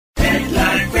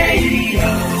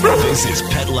This is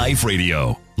Pet Life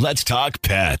Radio. Let's talk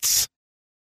pets.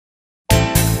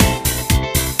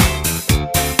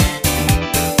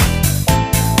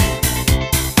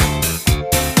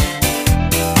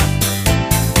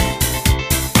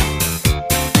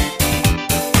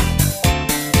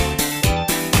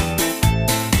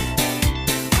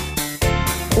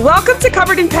 Welcome to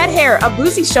Covered in Pet Hair, a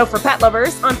boozy show for pet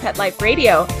lovers on Pet Life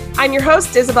Radio. I'm your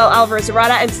host, Isabel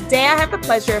Alvarez-Arata, and today I have the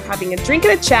pleasure of having a drink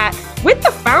and a chat with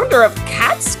the founder of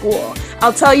Cat School.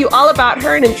 I'll tell you all about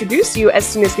her and introduce you as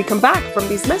soon as we come back from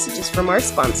these messages from our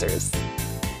sponsors.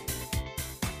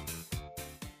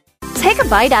 Take a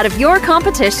bite out of your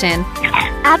competition.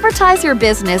 Advertise your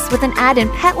business with an ad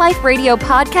in Pet Life Radio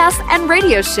podcasts and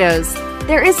radio shows.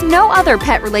 There is no other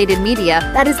pet-related media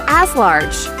that is as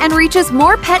large and reaches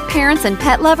more pet parents and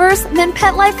pet lovers than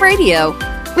Pet Life Radio.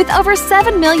 With over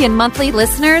 7 million monthly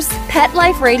listeners, Pet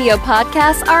Life Radio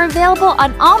podcasts are available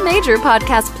on all major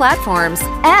podcast platforms,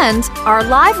 and our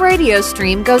live radio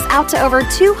stream goes out to over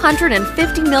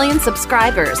 250 million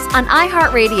subscribers on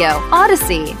iHeartRadio,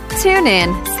 Odyssey,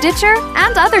 TuneIn, Stitcher,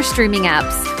 and other streaming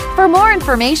apps. For more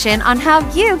information on how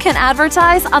you can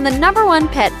advertise on the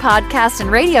 #1 pet podcast and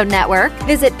radio network,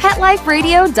 visit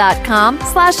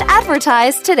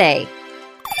PetLifeRadio.com/advertise today.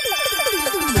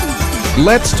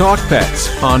 Let's talk pets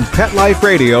on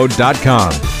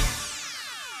PetLifeRadio.com.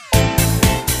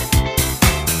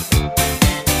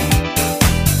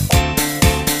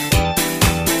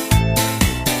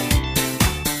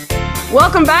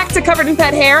 Welcome back to Covered in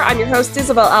Pet Hair. I'm your host,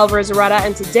 Isabel Alvarez-Arata,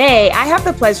 and today I have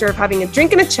the pleasure of having a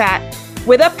drink and a chat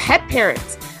with a pet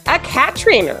parent, a cat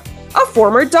trainer, a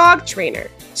former dog trainer.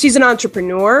 She's an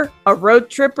entrepreneur, a road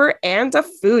tripper, and a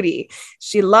foodie.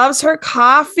 She loves her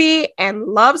coffee and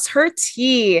loves her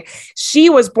tea. She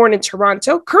was born in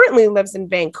Toronto, currently lives in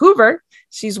Vancouver.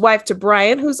 She's wife to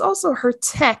Brian, who's also her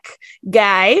tech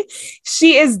guy.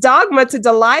 She is Dogma to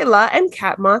Delilah and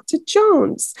Catma to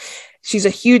Jones. She's a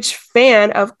huge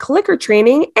fan of clicker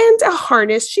training and a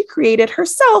harness she created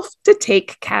herself to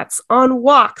take cats on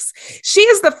walks. She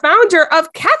is the founder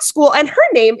of Cat School, and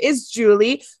her name is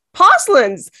Julie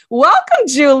Poslins. Welcome,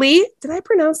 Julie. Did I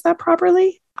pronounce that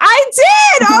properly? I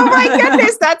did! Oh my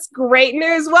goodness, that's great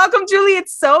news. Welcome, Julie.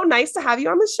 It's so nice to have you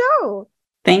on the show.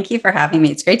 Thank you for having me.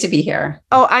 It's great to be here.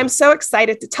 Oh, I'm so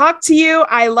excited to talk to you.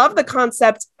 I love the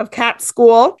concept of Cat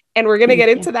School, and we're going to get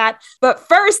into that. But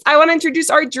first, I want to introduce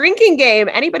our drinking game.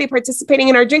 Anybody participating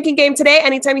in our drinking game today,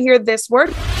 anytime you hear this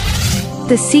word,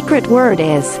 The secret word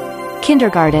is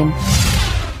kindergarten.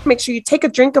 make sure you take a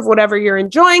drink of whatever you're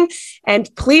enjoying.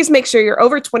 And please make sure you're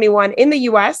over 21 in the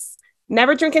US.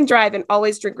 Never drink and drive, and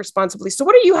always drink responsibly. So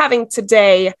what are you having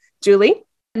today, Julie?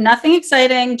 Nothing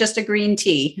exciting, just a green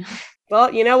tea.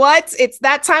 Well, you know what? It's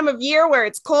that time of year where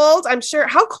it's cold. I'm sure.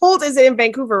 How cold is it in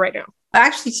Vancouver right now?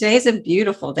 Actually, today's a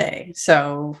beautiful day.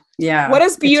 So, yeah. What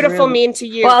does beautiful mean to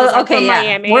you? Well, I'm okay, from yeah.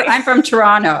 Miami. I'm from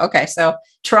Toronto. Okay, so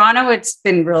Toronto, it's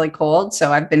been really cold.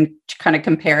 So I've been kind of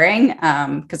comparing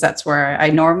because that's where I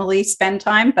normally spend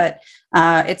time. But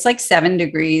it's like 7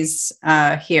 degrees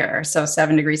here. So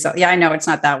 7 degrees. So, yeah, I know it's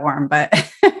not that warm, but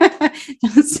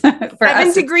for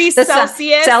 7 degrees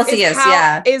Celsius.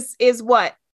 Is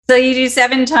what? So you do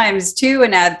 7 times 2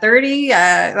 and add 30.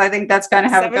 I think that's kind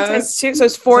of how it goes. 7 times 2, so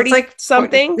it's 40 so it's like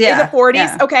something. 40, yeah, is it 40s?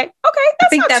 Yeah. Okay.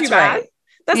 That's not too bad. Right.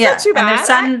 That's not too bad.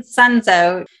 And the sun's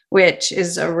out, which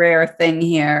is a rare thing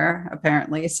here,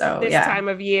 apparently. So this time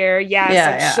of year.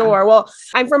 Yes, I'm sure. Well,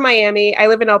 I'm from Miami. I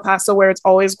live in El Paso, where it's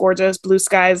always gorgeous. Blue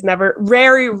skies,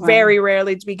 very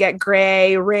rarely do we get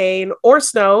gray, rain, or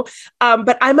snow.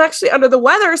 But I'm actually under the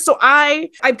weather. So I'm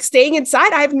staying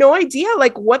inside. I have no idea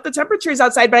like what the temperature is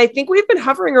outside, but I think we've been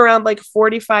hovering around like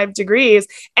 45 degrees.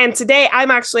 And today I'm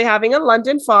actually having a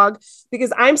London fog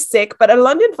because I'm sick, but a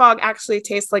London fog actually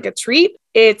tastes like a treat.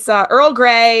 It's Earl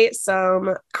Grey,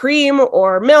 some cream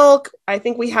or milk. I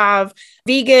think we have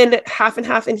vegan half and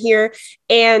half in here,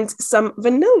 and some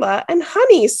vanilla and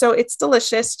honey. So it's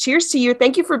delicious. Cheers to you.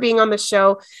 Thank you for being on the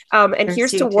show. And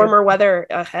here's to warmer weather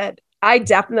ahead. I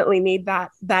definitely need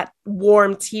that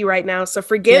warm tea right now. So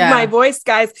forgive my voice,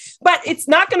 guys, but it's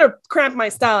not going to cramp my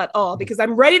style at all because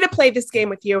I'm ready to play this game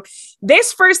with you.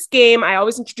 This first game, I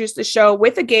always introduce the show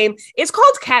with a game. It's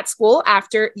called Cat School,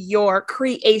 after your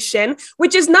creation,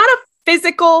 which is not a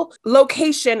physical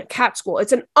location cat school.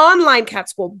 It's an online cat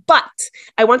school, but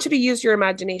I want you to use your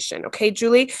imagination. Okay,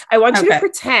 Julie, I want you to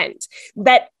pretend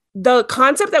that the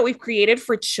concept that we've created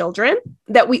for children,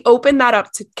 that we open that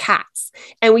up to cats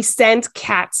and we send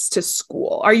cats to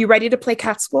school. Are you ready to play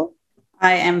Cat School?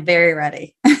 I am very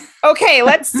ready. Okay,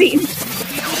 let's see.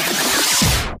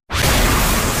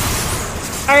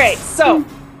 All right, so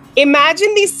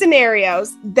Imagine these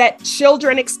scenarios that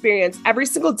children experience every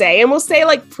single day. And we'll say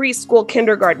like preschool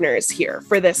kindergartners here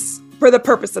for the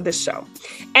purpose of this show.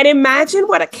 And imagine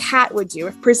what a cat would do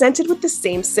if presented with the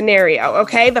same scenario,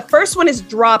 okay? The first one is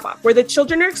drop off, where the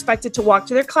children are expected to walk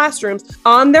to their classrooms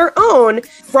on their own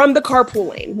from the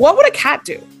carpool lane. What would a cat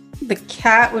do? The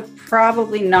cat would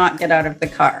probably not get out of the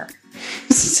car.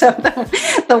 So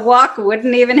the walk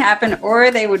wouldn't even happen, or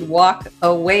they would walk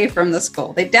away from the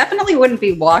school. They definitely wouldn't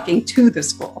be walking to the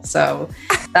school. So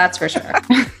that's for sure.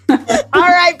 All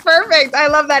right, perfect. I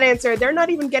love that answer. They're not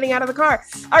even getting out of the car.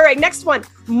 All right, next one.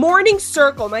 Morning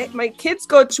circle. My kids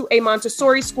go to a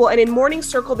Montessori school, and in morning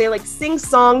circle, they like sing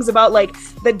songs about like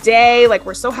the day, like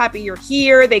we're so happy you're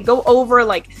here. They go over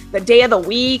like the day of the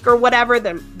week or whatever,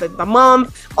 the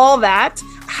month, all that.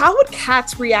 How would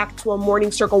cats react to a morning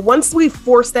circle once we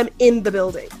force them in the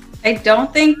building? I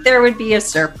don't think there would be a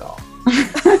circle.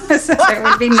 So there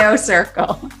would be no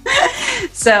circle.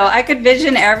 So I could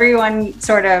vision everyone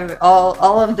sort of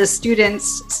all of the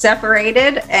students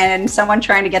separated and someone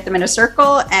trying to get them in a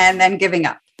circle and then giving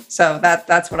up. So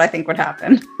that's what I think would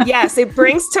happen. Yes, it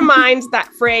brings to mind that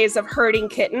phrase of herding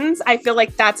kittens. I feel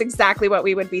like that's exactly what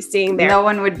we would be seeing there. No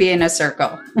one would be in a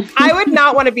circle. I would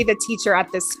not want to be the teacher at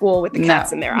this school with the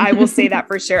cats in there. I will say that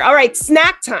for sure. All right,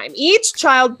 snack time. Each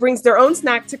child brings their own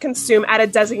snack to consume at a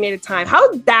designated time. How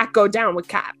would that go down with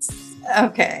cats?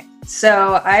 Okay.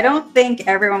 So I don't think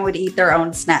everyone would eat their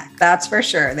own snack. That's for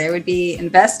sure. They would be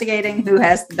investigating who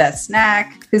has the best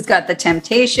snack, who's got the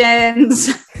temptations.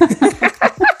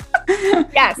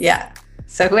 Yes. Yeah.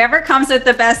 So whoever comes with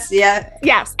the best, yeah.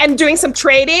 Yes. And doing some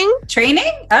trading.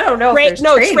 Training? I don't know. Trading.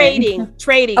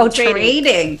 Oh,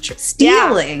 trading.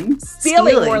 Stealing. Yeah.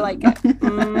 Stealing, more like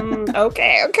it.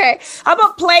 Okay. How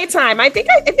about playtime? I think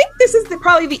this is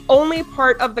probably the only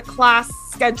part of the class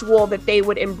schedule that they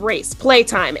would embrace.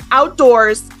 Playtime.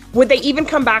 Outdoors. Would they even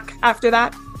come back after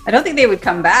that? I don't think they would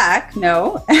come back.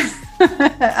 No.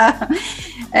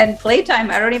 And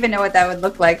playtime, I don't even know what that would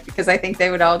look like, because I think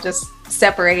they would all just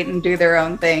separate and do their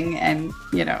own thing. And,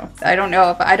 I don't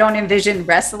know, if I don't envision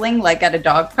wrestling like at a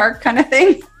dog park kind of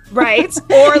thing. Right.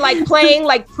 Or like playing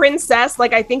like princess,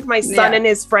 like I think my son and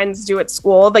his friends do at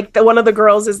school. Like one of the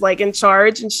girls is like in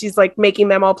charge and she's like making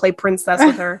them all play princess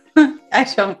with her. I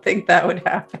don't think that would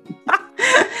happen.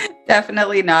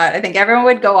 Definitely not. I think everyone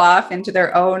would go off into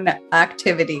their own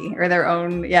activity or their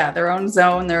own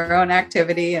zone, their own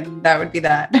activity. And that would be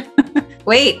that.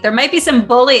 Wait, there might be some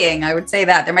bullying. I would say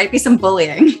that there might be some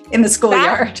bullying in the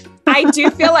schoolyard. I do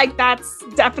feel like that's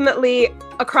definitely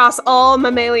across all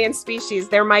mammalian species.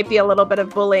 There might be a little bit of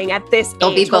bullying at this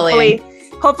There'll age. Be bullying.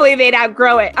 Hopefully they'd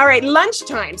outgrow it. All right,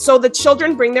 lunchtime. So the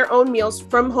children bring their own meals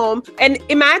from home. And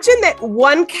imagine that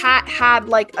one cat had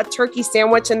like a turkey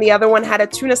sandwich and the other one had a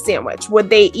tuna sandwich. Would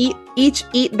they each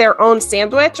eat their own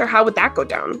sandwich, or how would that go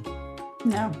down?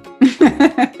 No,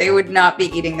 they would not be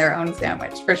eating their own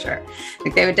sandwich for sure.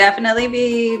 Like they would definitely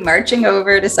be marching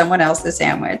over to someone else's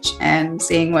sandwich and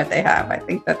seeing what they have. I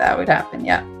think that would happen.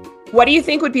 Yeah. What do you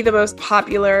think would be the most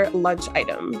popular lunch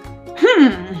item?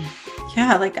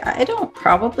 Yeah,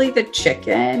 probably the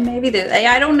chicken, maybe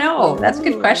I don't know. That's a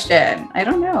good question. I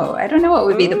don't know what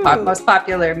would be the most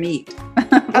popular meat.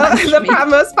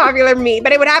 Most popular meat,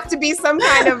 but it would have to be some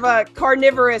kind of a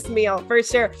carnivorous meal for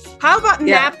sure. How about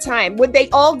nap time? Would they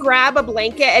all grab a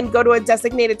blanket and go to a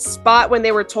designated spot when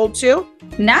they were told to?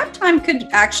 Nap time could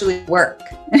actually work.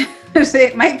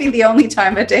 It might be the only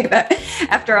time of day that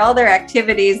after all their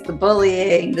activities, the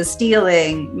bullying, the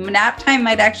stealing, nap time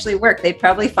might actually work. They'd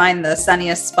probably find the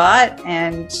sunniest spot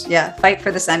and fight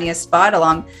for the sunniest spot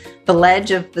along the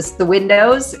ledge of the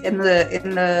windows in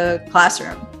the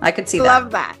classroom. I could see that.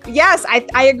 Love that. Yes,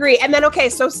 I agree. And then, okay,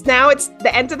 so now it's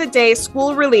the end of the day,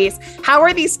 school release. How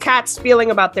are these cats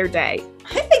feeling about their day?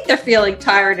 I think they're feeling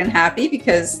tired and happy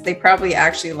because they probably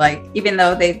actually even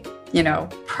though they've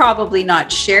probably not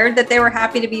shared that they were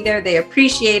happy to be there, they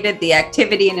appreciated the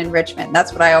activity and enrichment.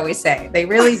 That's what I always say. They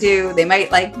really do. They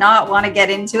might not want to get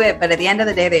into it, but at the end of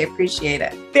the day, they appreciate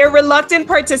it. They're reluctant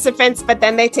participants, but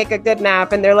then they take a good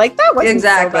nap and they're like, that wasn't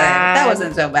so bad. That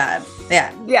wasn't so bad.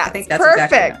 Yeah. Yeah. I think that's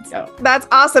perfect. Exactly that's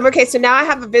awesome. Okay. So now I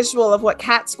have a visual of what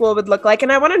cat school would look like.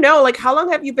 And I want to know, how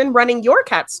long have you been running your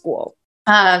cat school?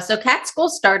 So cat school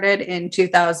started in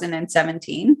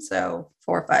 2017. So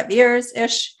 4 or 5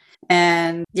 years-ish.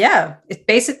 And it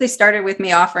basically started with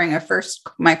me offering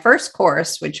my first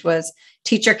course, which was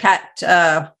teach your cat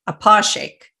a paw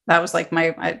shake. That was like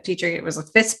my teacher. It was a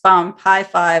fist bump, high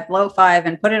five, low five,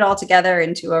 and put it all together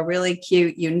into a really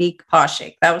cute, unique paw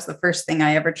shake. That was the first thing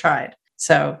I ever tried.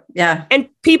 So, yeah. And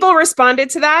people responded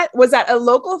to that. Was that a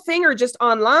local thing or just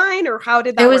online, or how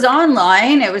did that work? It was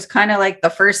online. It was kind of like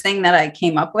the first thing that I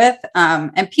came up with.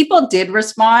 And people did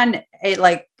respond.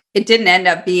 It didn't end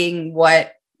up being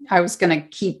what I was going to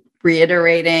keep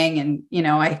reiterating. And,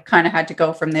 I kind of had to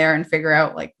go from there and figure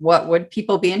out like, what would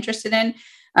people be interested in?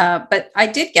 But I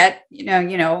did get,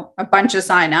 a bunch of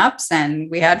signups, and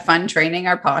we had fun training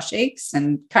our paw shakes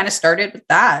and kind of started with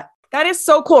that. That is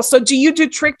so cool. So do you do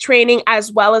trick training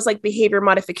as well as like behavior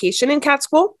modification in cat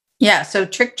school? Yeah. So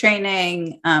trick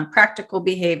training, practical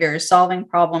behaviors, solving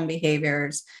problem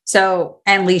behaviors.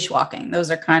 And leash walking. Those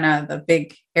are kind of the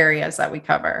big areas that we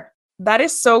cover. That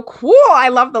is so cool. I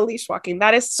love the leash walking.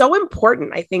 That is so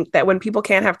important. I think that when people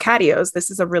can't have catios, this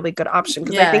is a really good option,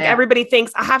 because I think everybody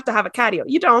thinks I have to have a catio.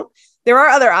 You don't. There are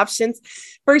other options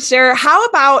for sure. How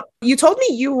about, you told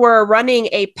me you were running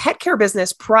a pet care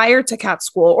business prior to cat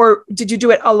school, or did you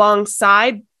do it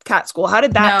alongside cat school? How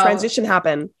did that transition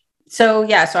happen? So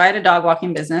I had a dog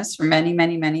walking business for many,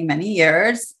 many, many, many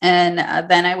years. And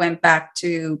then I went back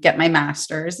to get my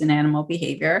master's in animal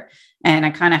behavior. And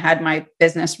I kind of had my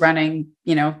business running,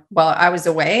 while I was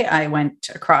away. I went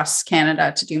across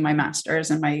Canada to do my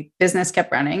master's, and my business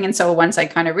kept running. And so once I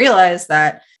kind of realized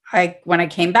that, when I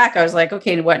came back, I was like,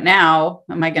 okay, what now?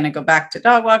 Am I going to go back to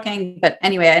dog walking? But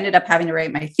anyway, I ended up having to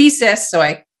write my thesis. So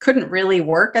I couldn't really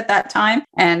work at that time.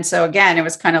 And so again, it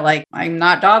was kind of like, I'm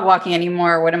not dog walking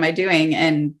anymore. What am I doing?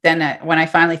 And then when I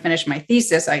finally finished my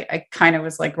thesis, I kind of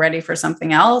was like ready for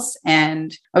something else.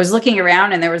 And I was looking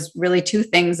around, and there was really two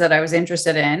things that I was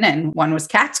interested in. And one was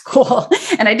cat school.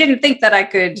 And I didn't think that I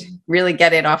could really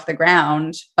get it off the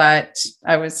ground, but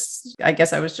I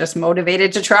guess I was just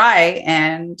motivated to try,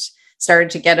 and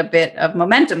started to get a bit of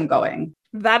momentum going.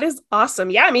 That is awesome.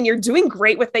 Yeah. I mean, you're doing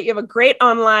great with it. You have a great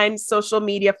online social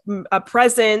media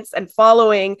presence and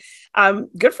following.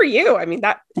 Good for you. I mean,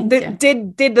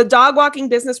 did the dog walking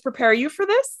business prepare you for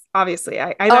this? Obviously,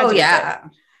 I know. Oh, yeah.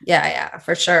 Yeah,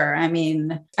 for sure. I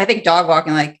mean, I think dog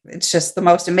walking, it's just the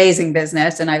most amazing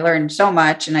business. And I learned so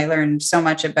much,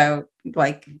 about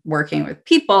like working with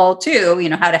people too,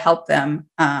 how to help them.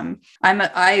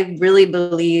 I really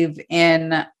believe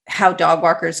in how dog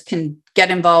walkers can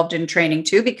get involved in training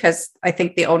too, because I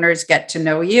think the owners get to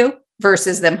know you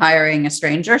versus them hiring a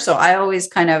stranger. So I always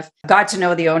kind of got to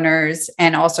know the owners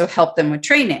and also help them with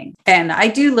training. And I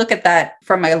do look at that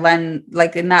from my lens,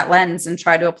 like in that lens, and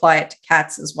try to apply it to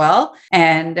cats as well.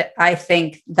 And I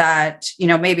think that,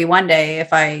 maybe one day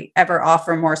if I ever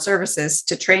offer more services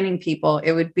to training people,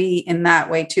 it would be in that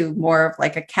way too, more of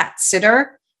like a cat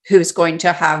sitter who's going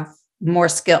to have more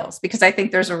skills, because I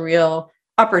think there's a real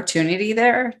opportunity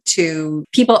there to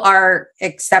people are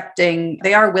accepting,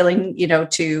 they are willing,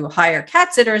 to hire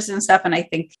cat sitters and stuff. And I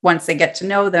think once they get to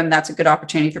know them, that's a good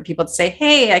opportunity for people to say,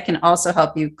 hey, I can also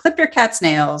help you clip your cat's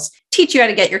nails, teach you how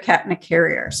to get your cat in a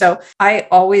carrier. So I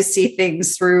always see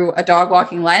things through a dog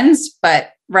walking lens,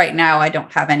 but right now I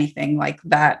don't have anything like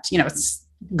that, it's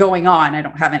going on. I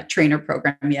don't have a trainer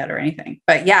program yet or anything,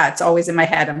 but yeah, it's always in my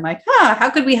head. I'm like, how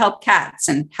could we help cats?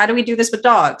 And how do we do this with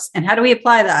dogs? And how do we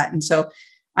apply that? And so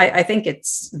I think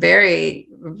it's very,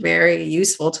 very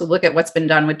useful to look at what's been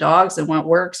done with dogs and what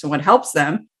works and what helps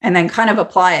them, and then kind of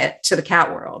apply it to the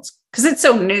cat world. Because it's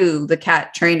so new, the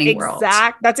cat training world.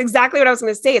 That's exactly what I was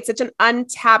going to say. It's such an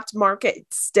untapped market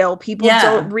still. People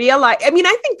don't realize. I mean,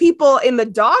 I think people in the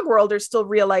dog world are still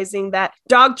realizing that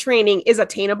dog training is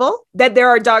attainable, that there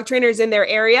are dog trainers in their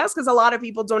areas, because a lot of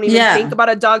people don't even think about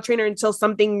a dog trainer until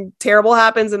something terrible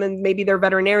happens, and then maybe their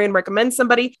veterinarian recommends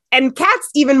somebody. And cats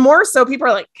even more so. People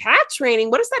are like, cat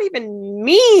training? What does that even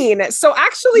mean? So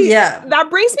actually, that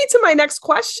brings me to my next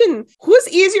question. Who's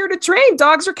easier to train,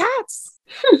 dogs or cats?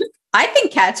 I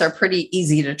think cats are pretty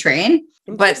easy to train,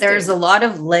 but there's a lot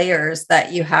of layers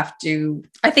that you have to,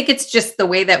 I think it's just the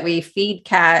way that we feed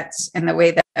cats and the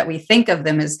way that we think of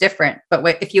them is different. But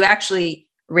if you actually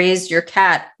raise your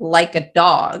cat like a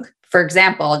dog, for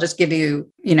example, I'll just give you,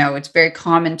 it's very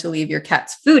common to leave your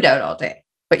cat's food out all day,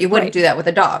 but you wouldn't do that with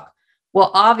a dog.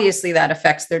 Well, obviously that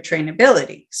affects their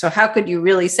trainability. So how could you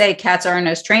really say cats aren't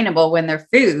as trainable when their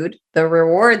food, the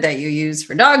reward that you use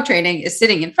for dog training, is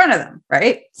sitting in front of them,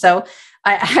 right? So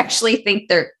I actually think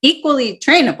they're equally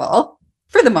trainable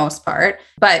for the most part,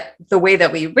 but the way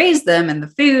that we raise them and the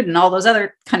food and all those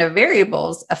other kind of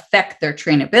variables affect their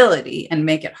trainability and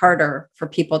make it harder for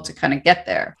people to kind of get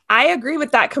there. I agree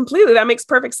with that completely. That makes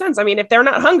perfect sense. I mean, if they're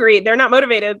not hungry, they're not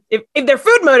motivated. If they're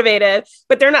food motivated,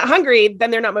 but they're not hungry,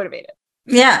 then they're not motivated.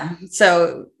 Yeah.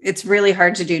 So it's really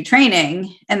hard to do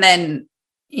training. And then,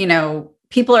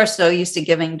 people are so used to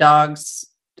giving dogs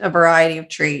a variety of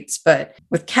treats, but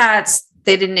with cats,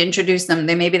 they didn't introduce them.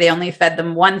 Maybe they only fed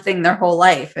them one thing their whole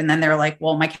life. And then they're like,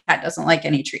 well, my cat doesn't like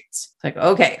any treats. It's like,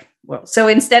 okay, well, so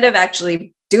instead of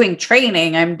actually doing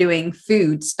training, I'm doing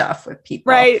food stuff with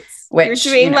people. Right. Which,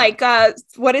 you're doing like,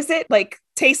 what is it? Like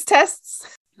taste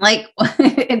tests? Like,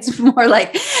 it's more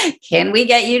like, can we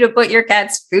get you to put your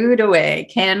cat's food away?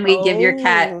 Can we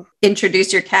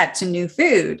introduce your cat to new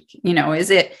food? You know,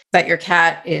 is it that your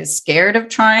cat is scared of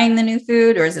trying the new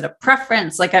food, or is it a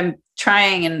preference? Like, I'm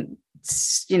trying and,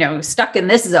 you know, stuck in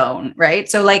this zone, right?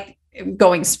 So like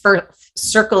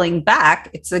circling back,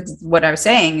 it's like what I was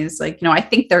saying is like, you know, I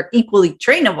think they're equally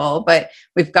trainable, but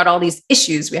we've got all these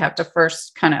issues we have to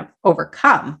first kind of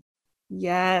overcome.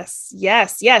 Yes,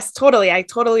 totally. I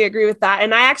totally agree with that.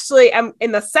 And I actually am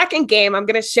in the second game. I'm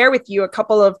going to share with you a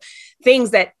couple of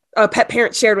things that a pet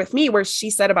parent shared with me, where she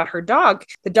said about her dog,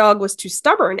 the dog was too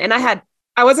stubborn. And I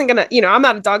wasn't going to, you know, I'm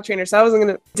not a dog trainer, so I wasn't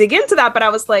going to dig into that. But I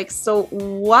was like, so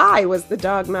why was the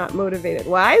dog not motivated?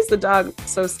 Why is the dog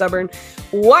so stubborn?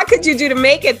 What could you do to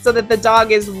make it so that the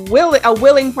dog is a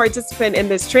willing participant in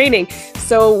this training?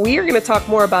 So we are going to talk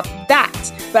more about that.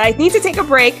 But I need to take a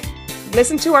break,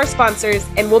 listen to our sponsors,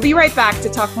 and we'll be right back to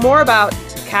talk more about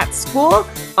cat school,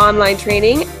 online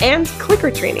training, and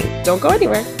clicker training. Don't go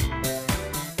anywhere.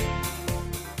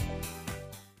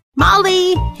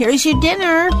 Molly, here's your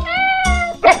dinner.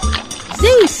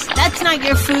 Zeus, that's not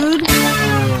your food.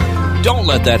 Don't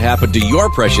let that happen to your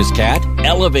precious cat.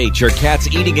 Elevate your cat's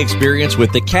eating experience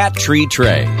with the Cat Tree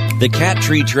Tray. The Cat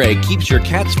Tree Tray keeps your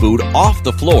cat's food off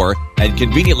the floor and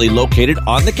conveniently located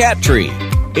on the cat tree.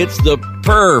 It's the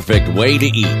perfect way to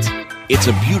eat. It's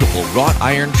a beautiful wrought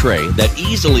iron tray that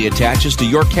easily attaches to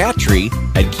your cat tree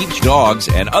and keeps dogs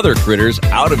and other critters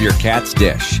out of your cat's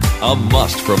dish. A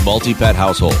must for multi-pet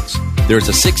households. There's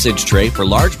a 6-inch tray for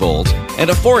large bowls and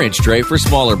a 4-inch tray for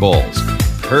smaller bowls.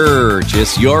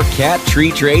 Purchase your Cat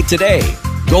Tree Tray today.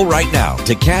 Go right now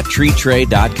to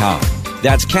cattreetray.com.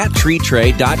 That's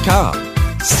cattreetray.com.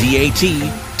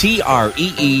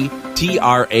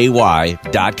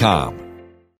 CATTREETRAY.com.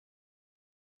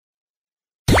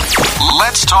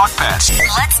 Let's talk pets.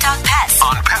 Let's talk pets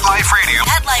On Pet Life Radio.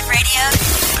 Pet Life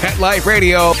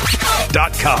Radio.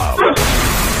 PetLifeRadio.com.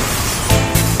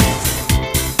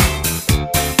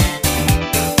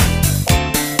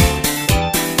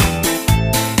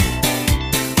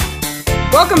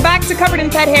 Welcome back to Covered in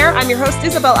Pet Hair. I'm your host,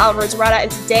 Isabel Alvarez-Rada,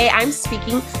 and today I'm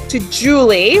speaking to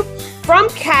Julie from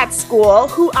Cat School,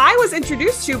 who I was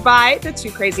introduced to by the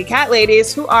Two Crazy Cat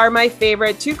Ladies, who are my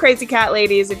favorite Two Crazy Cat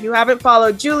Ladies. If you haven't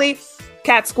followed Julie,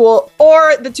 Cat School,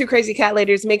 or the Two Crazy Cat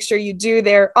Ladies, make sure you do.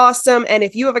 They're awesome. And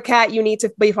if you have a cat, you need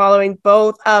to be following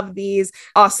both of these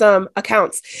awesome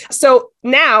accounts. So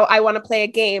now I want to play a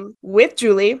game with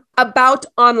Julie about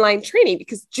online training,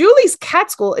 because Julie's Cat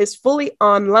School is fully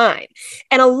online.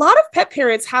 And a lot of pet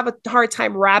parents have a hard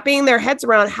time wrapping their heads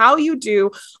around how you do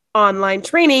online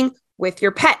training with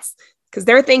your pets, because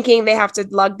they're thinking they have to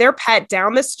lug their pet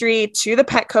down the street to the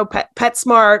Petco,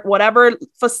 PetSmart, whatever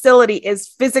facility is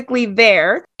physically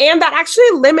there. And that actually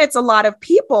limits a lot of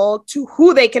people to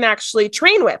who they can actually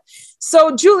train with.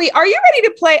 So Julie, are you ready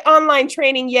to play online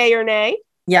training, yay or nay?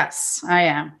 Yes, I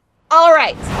am. All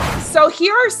right. So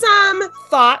here are some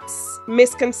thoughts,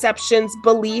 misconceptions,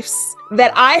 beliefs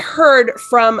that I heard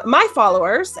from my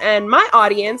followers and my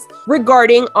audience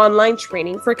regarding online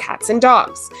training for cats and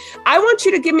dogs. I want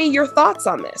you to give me your thoughts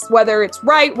on this, whether it's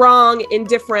right, wrong,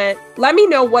 indifferent. Let me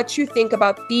know what you think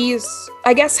about these,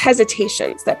 I guess,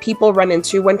 hesitations that people run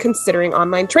into when considering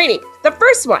online training. The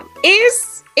first one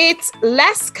is it's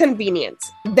less convenient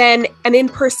than an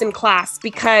in-person class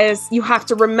because you have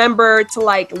to remember to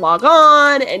log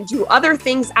on and do other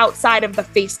things outside of the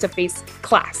face-to-face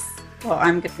class. Well,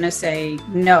 I'm going to say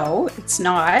no, it's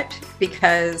not,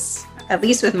 because at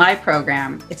least with my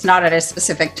program, it's not at a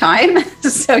specific time.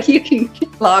 So you can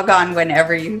log on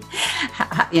whenever you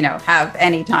have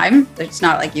any time. It's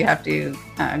not like you have to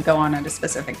go on at a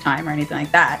specific time or anything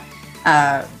like that.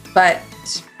 But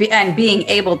being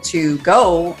able to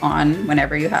go on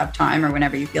whenever you have time or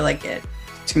whenever you feel like it,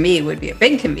 to me, would be a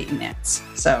big convenience.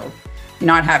 So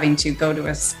not having to go to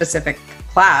a specific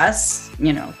class,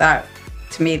 that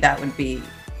to me, that would be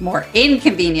more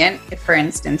inconvenient if, for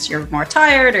instance, you're more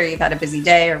tired or you've had a busy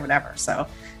day or whatever. So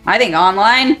I think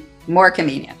online, more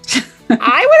convenient.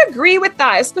 I would agree with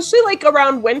that, especially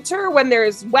around winter when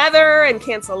there's weather and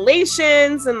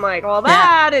cancellations and all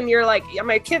that. Yeah. And you're like,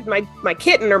 my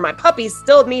kitten or my puppy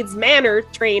still needs manner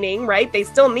training, right? They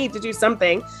still need to do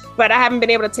something, but I haven't been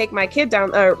able to take my kid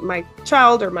down, or my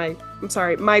child, or my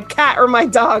cat or my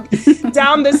dog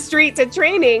down the street to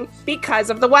training because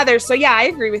of the weather. So yeah, I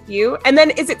agree with you. And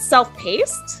then is it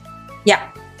self-paced? Yeah.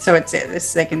 So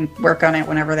they can work on it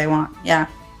whenever they want. Yeah.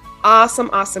 Awesome.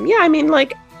 Yeah, I mean,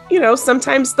 like,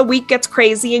 sometimes the week gets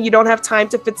crazy and you don't have time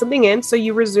to fit something in, so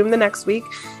you resume the next week.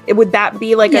 Would that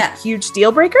be like a huge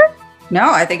deal breaker?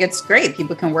 No, I think it's great.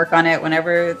 People can work on it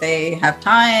whenever they have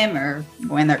time or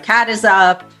when their cat is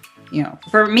up.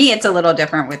 For me, it's a little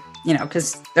different with,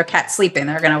 because their cat's sleeping.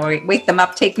 They're going to wake them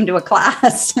up, take them to a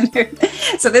class.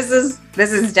 So this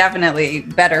is definitely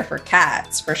better for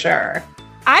cats for sure.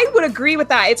 I would agree with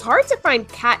that. It's hard to find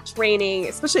cat training,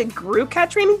 especially group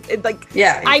cat training.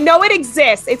 I know it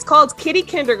exists. It's called Kitty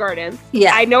Kindergarten.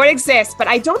 Yeah. I know it exists, but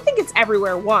I don't think it's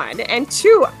everywhere, one. And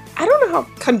two, I don't know how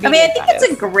convenient I think it's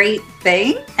a great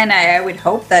thing. And I would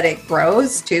hope that it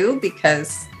grows too,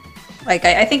 because I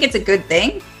think it's a good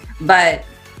thing, but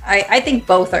I think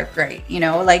both are great.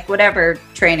 Whatever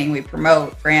training we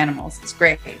promote for animals is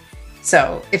great.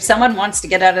 So if someone wants to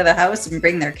get out of the house and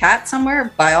bring their cat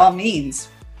somewhere, by all means.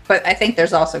 But I think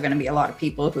there's also going to be a lot of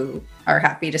people who are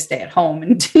happy to stay at home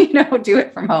and, do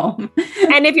it from home.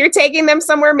 And if you're taking them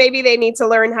somewhere, maybe they need to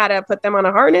learn how to put them on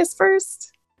a harness first.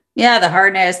 Yeah, the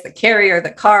harness, the carrier,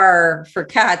 the car for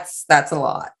cats, that's a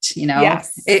lot,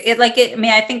 Yes.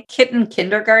 I think kitten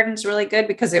kindergarten is really good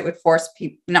because it would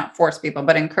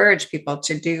encourage people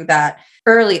to do that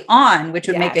early on, which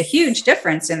would make a huge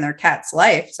difference in their cat's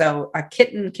life. So a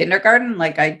kitten kindergarten,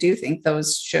 I do think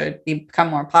those should become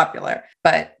more popular,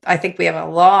 but I think we have a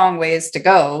long ways to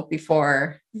go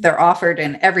before they're offered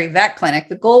in every vet clinic.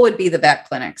 The goal would be the vet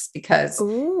clinics, because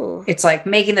it's like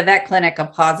making the vet clinic a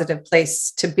positive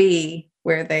place to be,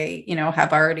 where they,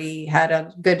 have already had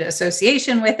a good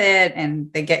association with it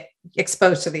and they get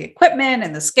exposed to the equipment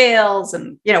and the scales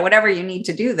and, whatever you need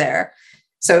to do there.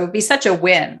 So it would be such a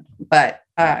win, but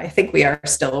I think we are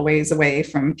still a ways away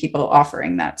from people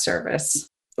offering that service.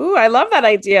 Ooh, I love that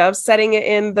idea of setting it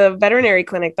in the veterinary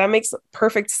clinic. That makes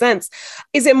perfect sense.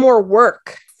 Is it more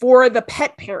work for the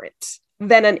pet parent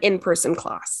than an in-person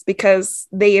class, because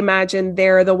they imagine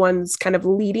they're the ones kind of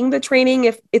leading the training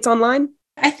if it's online?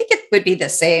 I think it would be the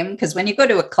same, because when you go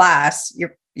to a class,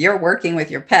 you're working with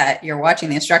your pet, you're watching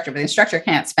the instructor, but the instructor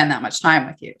can't spend that much time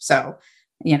with you. So,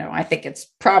 I think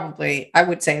I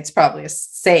would say it's probably the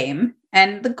same.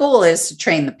 And the goal is to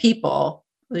train the people,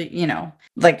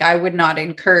 I would not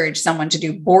encourage someone to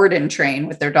do board and train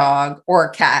with their dog or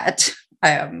cat,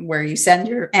 where you send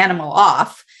your animal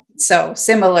off. So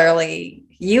similarly,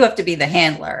 you have to be the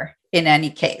handler in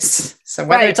any case. So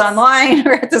whether it's online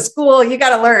or at the school, you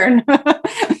got to learn.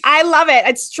 I love it.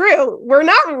 It's true. We're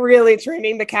not really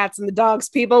training the cats and the dogs,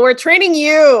 people. We're training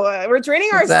you. We're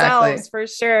training ourselves for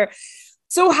sure.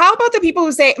 So how about the people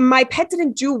who say, my pet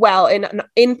didn't do well in an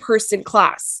in-person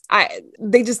class?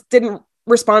 They just didn't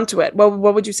respond to it.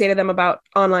 What would you say to them about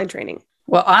online training?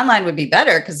 Well, online would be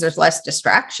better because there's less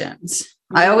distractions.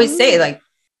 I always say,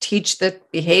 teach the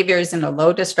behaviors in a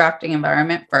low distracting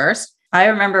environment first. I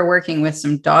remember working with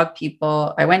some dog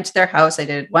people. I went to their house. I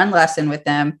did one lesson with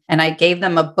them and I gave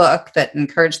them a book that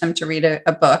encouraged them to read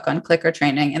a book on clicker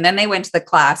training. And then they went to the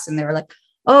class and they were like,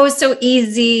 oh, it's so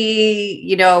easy.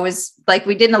 It was like,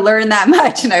 we didn't learn that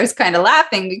much. And I was kind of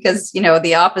laughing because,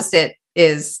 the opposite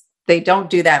is they don't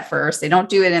do that first. They don't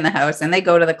do it in the house and they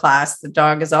go to the class. The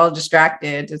dog is all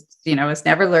distracted. It's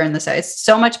never learned this. It's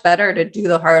so much better to do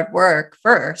the hard work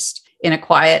first in a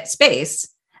quiet space.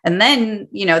 And then,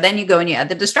 then you go and you add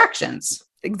the distractions.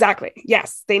 Exactly.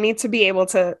 Yes. They need to be able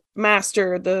to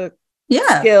master the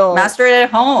skill. Master it at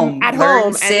home. At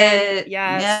home. Sit.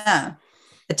 Yeah.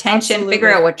 Attention, absolutely. Figure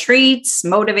out what treats,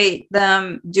 motivate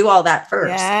them, do all that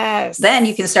first. Yes. Then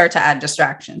you can start to add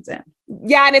distractions in.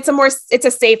 Yeah. And it's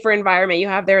a safer environment. You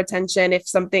have their attention. If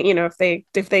something, if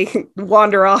they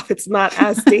wander off, it's not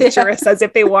as dangerous as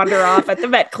if they wander off at the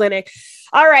vet clinic.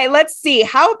 All right, let's see.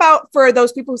 How about for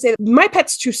those people who say my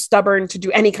pet's too stubborn to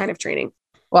do any kind of training?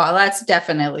 Well, that's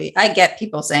definitely, I get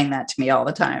people saying that to me all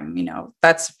the time.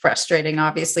 That's frustrating,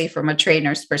 obviously, from a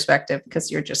trainer's perspective,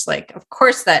 because you're just like, of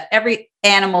course, that every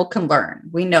animal can learn.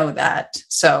 We know that.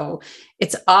 So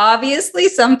it's obviously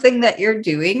something that you're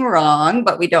doing wrong,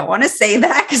 but we don't want to say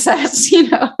that because that's,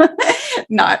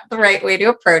 not the right way to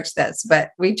approach this.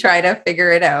 But we try to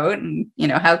figure it out and,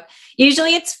 how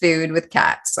usually it's food with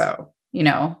cats. So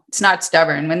it's not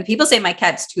stubborn. When people say my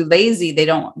cat's too lazy,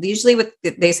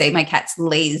 they say my cat's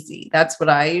lazy. That's what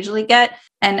I usually get.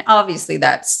 And obviously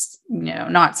that's,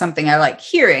 not something I like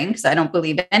hearing because I don't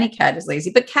believe any cat is lazy,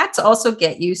 but cats also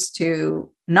get used to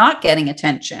not getting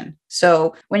attention.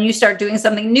 So when you start doing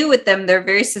something new with them, they're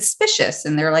very suspicious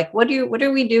and they're like, what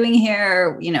are we doing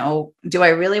here? Do I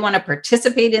really want to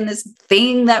participate in this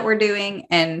thing that we're doing?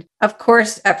 And of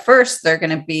course, at first they're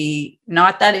going to be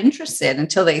not that interested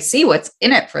until they see what's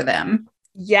in it for them.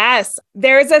 Yes.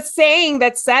 There's a saying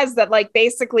that says that like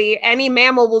basically any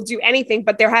mammal will do anything,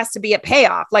 but there has to be a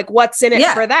payoff. Like what's in it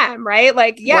for them, right?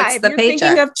 Like, yeah, what's if the you're paycheck?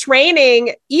 thinking of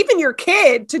training even your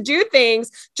kid to do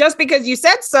things just because you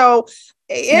said so,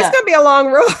 it's going to be a long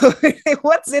road.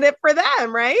 What's in it for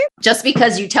them, right? Just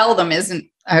because you tell them isn't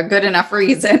a good enough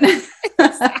reason.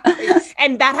 Exactly.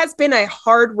 And that has been a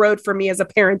hard road for me as a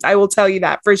parent. I will tell you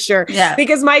that for sure. Yeah.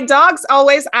 Because my dogs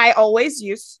I always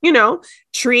use,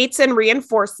 treats and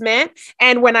reinforcement.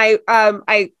 And when I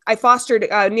fostered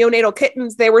neonatal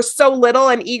kittens, they were so little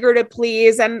and eager to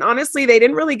please. And honestly, they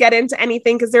didn't really get into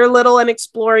anything because they're little and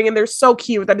exploring and they're so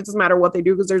cute that it doesn't matter what they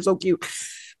do because they're so cute.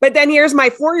 But then here's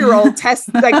my 4-year-old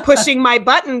pushing my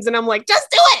buttons and I'm like, just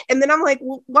do it. And then I'm like,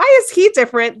 well, why is he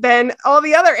different than all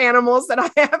the other animals that I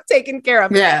have taken care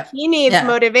of? Yeah. He needs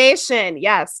motivation.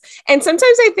 Yes. And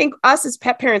sometimes I think us as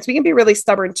pet parents, we can be really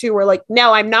stubborn too. We're like,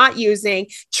 no, I'm not using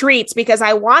treats because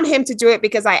I want him to do it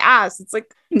because I asked. It's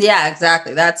like, yeah,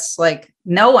 exactly. That's like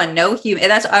no human.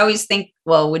 That's, I always think,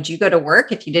 well, would you go to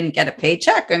work if you didn't get a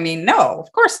paycheck? I mean, no,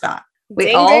 of course not.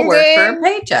 We all work for a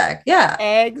paycheck. Yeah,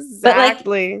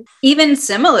 exactly. But like, even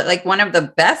similar, like one of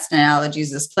the best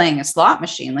analogies is playing a slot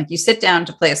machine. Like you sit down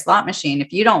to play a slot machine.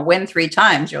 If you don't win 3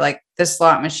 times, you're like, this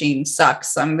slot machine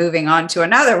sucks. I'm moving on to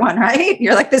another one, right?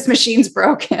 You're like, this machine's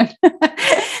broken.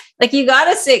 Like you got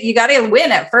to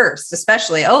win at first,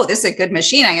 especially, oh, this is a good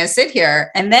machine. I'm going to sit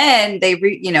here. And then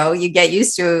you get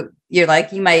used to, you're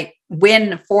like, you might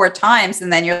win 4 times.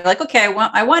 And then you're like, okay,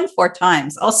 I won 4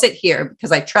 times. I'll sit here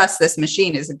because I trust this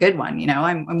machine is a good one.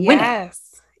 I'm winning.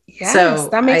 Yes, so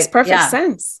that makes perfect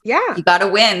sense. Yeah. You got to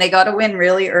win. They got to win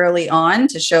really early on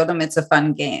to show them it's a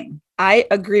fun game. I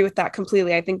agree with that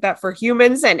completely. I think that for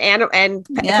humans and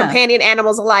companion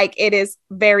animals alike, it is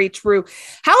very true.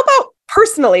 How about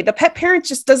personally, the pet parent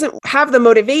just doesn't have the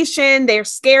motivation. They're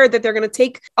scared that they're going to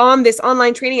take on this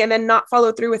online training and then not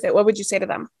follow through with it. What would you say to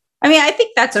them? I mean, I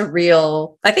think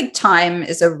time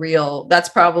is that's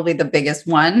probably the biggest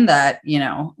one that,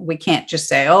 we can't just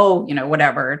say, oh,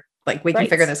 whatever, like we can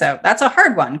figure this out. That's a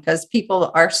hard one because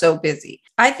people are so busy.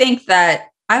 I think that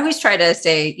I always try to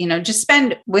say, just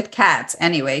spend with cats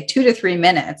anyway, 2 to 3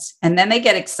 minutes, and then they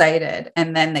get excited.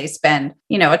 And then they spend,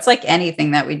 it's like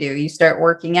anything that we do. You start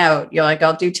working out, you're like,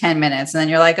 I'll do 10 minutes. And then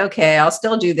you're like, okay, I'll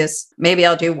still do this. Maybe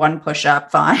I'll do 1 push-up.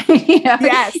 Fine.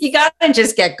 Yes. You got to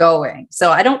just get going.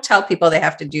 So I don't tell people they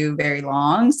have to do very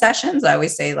long sessions. I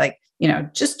always say like,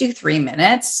 just do 3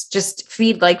 minutes, just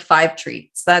feed like 5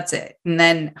 treats. That's it. And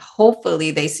then hopefully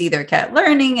they see their cat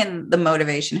learning and the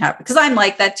motivation happens. Because I'm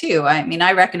like that too. I mean,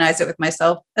 I recognize it with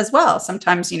myself as well.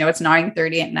 Sometimes, it's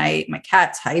 9:30 at night. My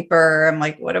cat's hyper. I'm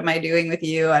like, what am I doing with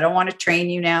you? I don't want to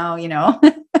train you now, Yes.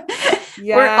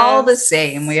 We're all the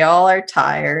same. We all are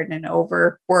tired and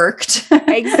overworked.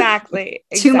 Exactly.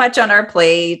 Too much on our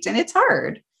plate. And it's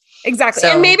hard. Exactly. So,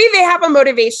 and maybe they have a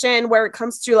motivation where it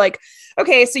comes to like,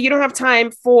 okay, so you don't have time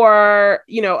for,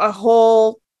 a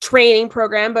whole training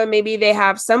program, but maybe they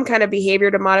have some kind of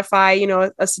behavior to modify,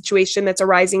 a situation that's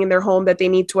arising in their home that they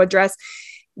need to address.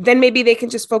 Then maybe they can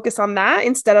just focus on that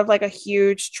instead of like a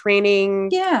huge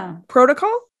training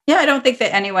protocol. Yeah, I don't think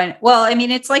that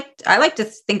it's like, I like to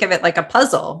think of it like a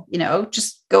puzzle,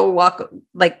 just go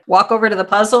walk over to the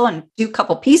puzzle and do a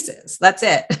couple pieces. That's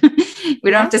it. We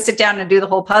don't have to sit down and do the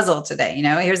whole puzzle today.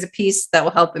 Here's a piece that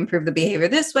will help improve the behavior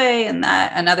this way and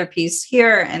that, another piece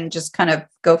here, and just kind of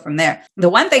go from there. The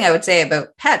one thing I would say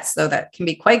about pets, though, that can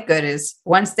be quite good is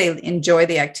once they enjoy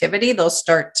the activity, they'll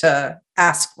start to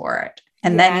ask for it.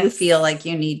 And then you feel like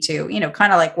you need to,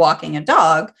 kind of like walking a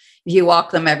dog. If you walk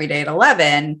them every day at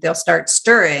 11, they'll start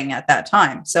stirring at that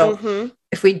time. So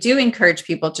if we do encourage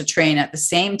people to train at the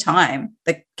same time,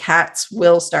 the cats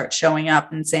will start showing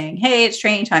up and saying, hey, it's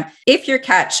training time. If your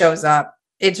cat shows up,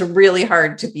 it's really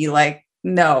hard to be like,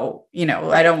 no,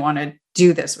 I don't want to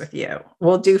do this with you.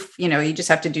 We'll do, you just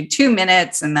have to do 2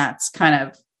 minutes and that's kind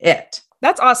of it.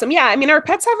 That's awesome. Yeah. I mean, our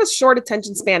pets have a short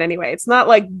attention span anyway. It's not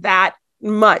like that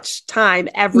much time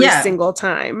every single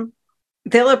time.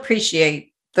 They'll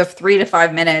appreciate the 3 to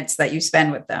 5 minutes that you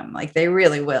spend with them. Like they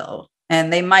really will.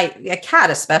 And a cat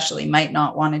especially might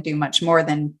not want to do much more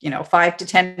than, 5 to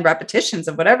 10 repetitions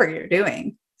of whatever you're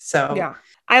doing. So yeah,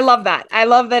 I love that. I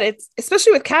love that it's,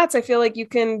 especially with cats, I feel like you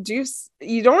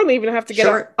don't really even have to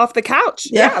get off the couch.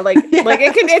 Yeah.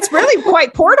 It's really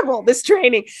quite portable, this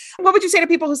training. What would you say to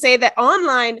people who say that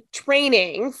online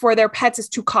training for their pets is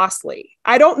too costly?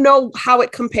 I don't know how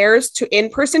it compares to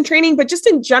in-person training, but just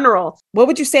in general, what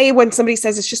would you say when somebody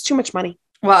says it's just too much money?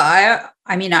 Well,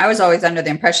 I was always under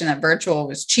the impression that virtual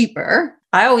was cheaper.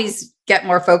 I always get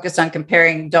more focused on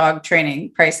comparing dog training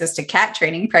prices to cat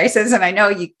training prices. And I know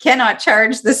you cannot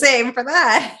charge the same for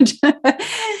that.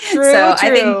 True. I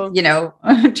think, you know,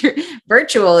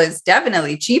 virtual is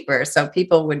definitely cheaper. So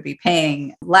people would be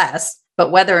paying less.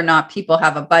 But whether or not people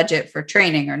have a budget for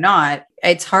training or not,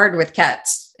 it's hard with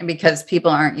cats because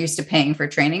people aren't used to paying for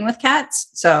training with cats.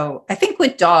 So I think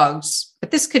with dogs,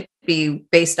 but this could be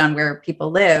based on where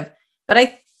people live. But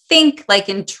I think like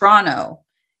in Toronto,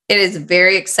 it is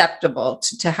very acceptable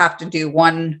to have to do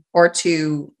 1 or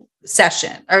 2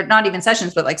 sessions, or not even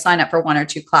sessions, but like sign up for 1 or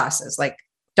 2 classes. Like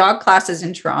dog classes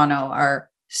in Toronto are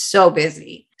so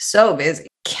busy.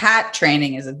 Cat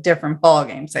training is a different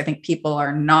ballgame. So I think people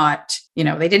are not, you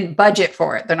know, they didn't budget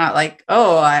for it. They're not like,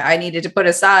 oh, I needed to put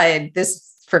aside this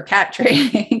for cat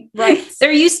training. Right.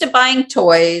 They're used to buying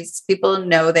toys. People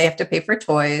know they have to pay for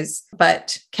toys,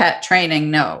 but cat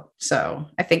training, no. So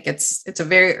I think it's a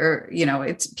very, you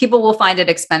know, people will find it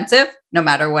expensive no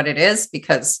matter what it is,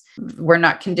 because we're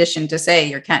not conditioned to say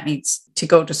your cat needs to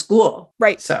go to school.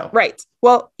 Right. So, right.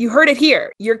 Well, you heard it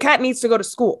here. Your cat needs to go to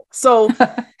school. So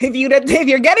if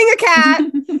you're getting a cat,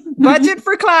 budget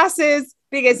for classes,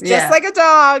 because just like a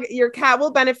dog, your cat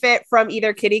will benefit from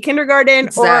either kitty kindergarten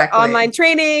or online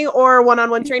training or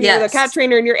one-on-one training with a cat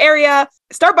trainer in your area.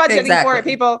 Start budgeting for it,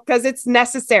 people, because it's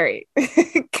necessary.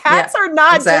 Cats are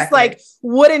not just like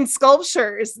wooden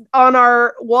sculptures on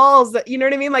our walls. You know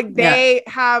what I mean? Like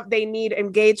they need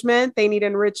engagement, they need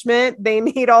enrichment, they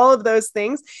need all of those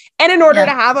things. And in order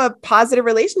to have a positive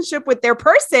relationship with their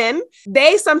person,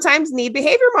 they sometimes need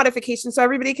behavior modification so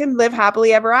everybody can live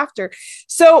happily ever after.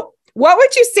 So what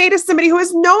would you say to somebody who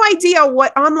has no idea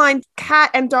what online cat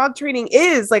and dog training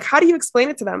is? Like, how do you explain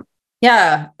it to them?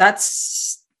 Yeah,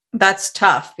 that's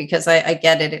tough because I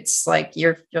get it. It's like,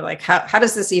 you're like, how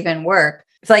does this even work?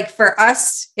 It's like for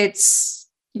us, it's,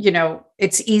 you know,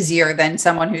 it's easier than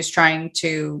someone who's trying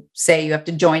to say you have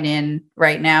to join in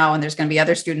right now and there's going to be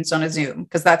other students on a Zoom,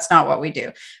 because that's not what we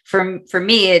do. For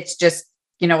me, it's just,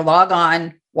 you know, log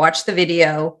on, watch the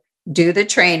video, do the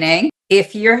training.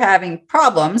 If you're having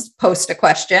problems, post a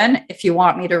question. If you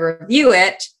want me to review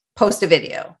it, post a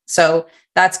video. So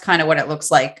that's kind of what it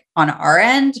looks like on our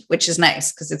end, which is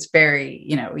nice because it's very,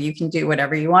 you know, you can do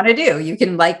whatever you want to do. You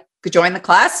can like join the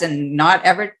class and not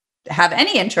ever have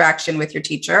any interaction with your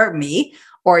teacher or me,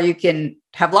 or you can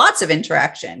have lots of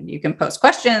interaction. You can post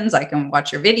questions. I can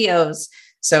watch your videos.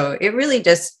 So it really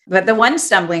just, but the one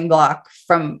stumbling block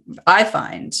I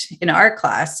find in our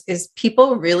class is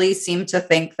people really seem to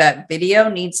think that video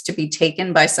needs to be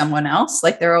taken by someone else.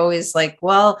 Like they're always like,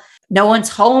 well, no one's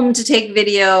home to take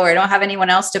video, or I don't have anyone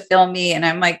else to film me. And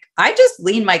I'm like, I just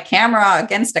lean my camera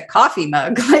against a coffee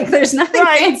mug. Like there's nothing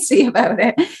fancy about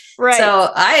it. Right.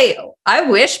 So I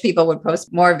wish people would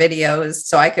post more videos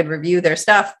so I could review their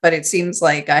stuff, but it seems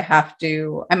like I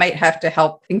might have to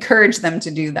help encourage them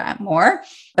to do that more.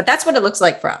 But that's what it looks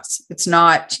like for us. It's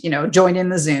not, you know, join in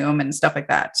the Zoom and stuff like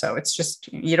that. So it's just,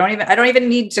 I don't even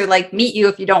need to like meet you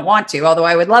if you don't want to, although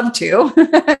I would love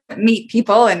to meet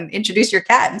people and introduce your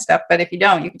cat and stuff. But if you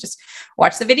don't, you can just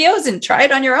watch the videos and try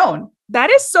it on your own. That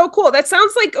is so cool. That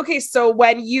sounds like, okay, so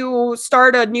when you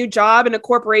start a new job in a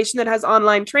corporation that has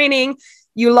online training,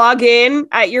 you log in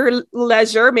at your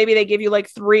leisure. Maybe they give you like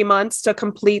 3 months to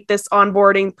complete this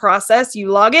onboarding process.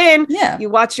 You log in, you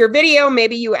watch your video.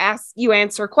 Maybe you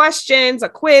answer questions, a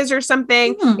quiz or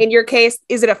something. In your case,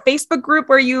 is it a Facebook group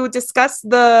where you discuss you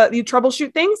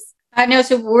troubleshoot things? No,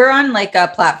 so we're on like a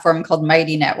platform called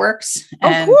Mighty Networks,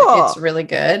 and cool. It's really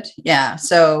good. Yeah.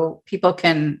 So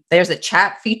there's a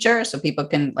chat feature. So people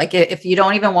can, like, if you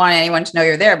don't even want anyone to know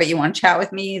you're there, but you want to chat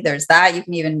with me, there's that. You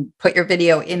can even put your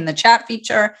video in the chat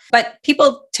feature, but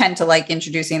people tend to like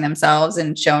introducing themselves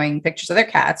and showing pictures of their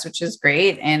cats, which is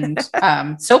great. And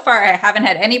so far I haven't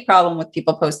had any problem with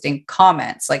people posting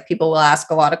comments. Like people will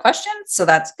ask a lot of questions. So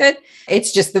that's good.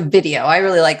 It's just the video. I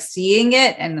really like seeing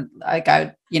it. And like,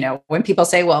 when people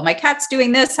say, well, my cat's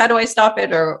doing this, how do I stop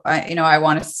it? Or, I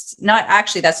want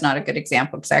to that's not a good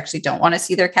example because I actually don't want to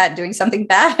see their cat doing something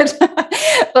bad,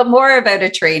 but more about a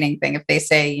training thing. If they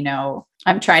say,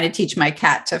 I'm trying to teach my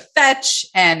cat to fetch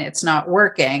and it's not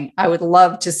working, I would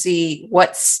love to see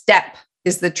what step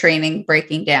is the training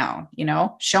breaking down.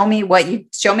 Show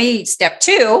me step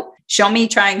 2, show me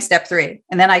trying step 3.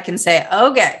 And then I can say,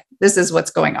 okay, this is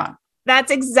what's going on.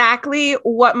 That's exactly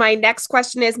what my next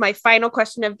question is. My final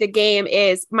question of the game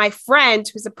is my friend,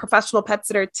 who's a professional pet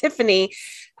sitter, Tiffany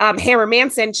Hammer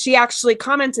Manson. She actually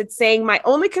commented saying, my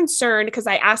only concern, because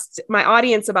I asked my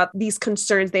audience about these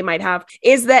concerns they might have,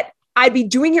 is that I'd be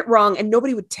doing it wrong and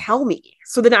nobody would tell me.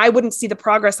 So then I wouldn't see the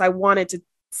progress I wanted to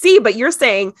see. But you're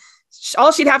saying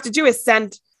all she'd have to do is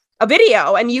send a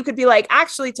video and you could be like,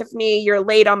 actually, Tiffany, you're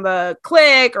late on the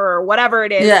click or whatever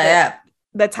it is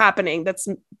that's happening, that's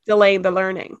delaying the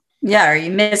learning. Yeah. Or you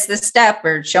missed this step,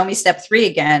 or show me step 3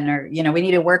 again, or, you know, we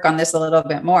need to work on this a little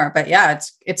bit more. But yeah,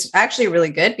 it's actually really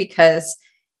good because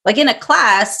like in a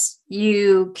class,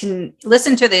 you can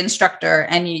listen to the instructor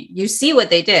and you see what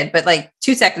they did, but like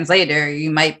 2 seconds later, you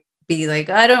might be like,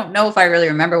 I don't know if I really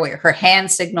remember what her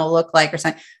hand signal looked like or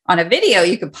something. On a video,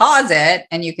 you could pause it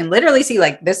and you can literally see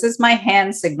like, this is my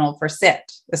hand signal for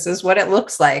sit. This is what it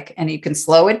looks like. And you can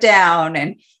slow it down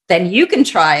and then you can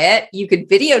try it. You could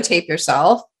videotape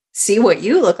yourself, see what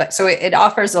you look like. So it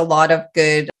offers a lot of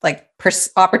good like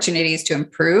opportunities to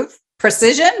improve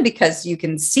precision because you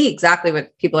can see exactly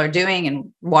what people are doing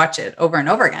and watch it over and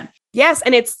over again. Yes.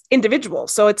 And it's individual.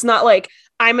 So it's not like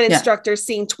I'm an instructor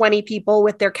seeing 20 people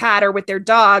with their cat or with their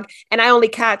dog, and I only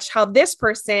catch how this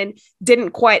person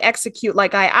didn't quite execute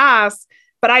like I asked,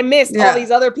 but I missed all these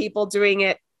other people doing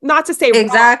it. Not to say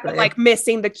exactly wrong, but like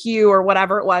missing the cue or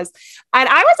whatever it was. And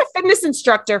I was a fitness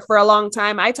instructor for a long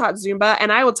time. I taught Zumba,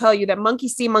 and I will tell you that monkey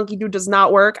see, monkey do does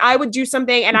not work. I would do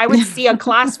something and I would see a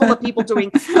class full of people doing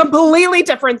completely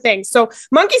different things. So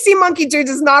monkey see, monkey do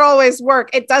does not always work.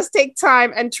 It does take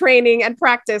time and training and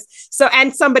practice. So,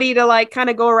 and somebody to like kind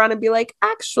of go around and be like,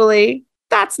 actually,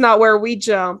 that's not where we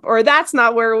jump, or that's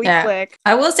not where we click.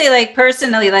 I will say, like,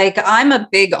 personally, like, I'm a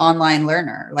big online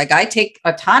learner. Like, I take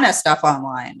a ton of stuff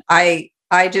online. I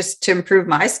just, to improve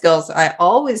my skills, I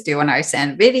always do when I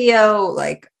send video.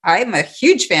 Like, I'm a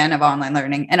huge fan of online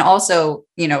learning. And also,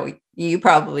 you know, you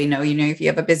probably know, if you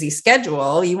have a busy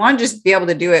schedule, you want to just be able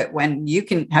to do it when you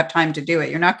can have time to do it.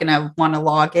 You're not going to want to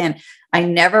log in. I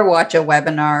never watch a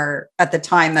webinar at the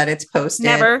time that it's posted.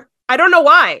 Never. I don't know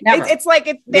why. It's like,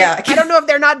 I don't know if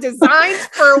they're not designed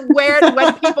for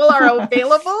when people are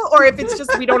available, or if it's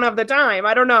just, we don't have the time.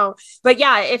 I don't know. But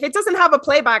yeah, if it doesn't have a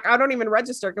playback, I don't even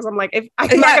register because I'm like, if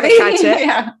I'm not going to catch it.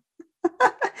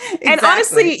 Exactly. And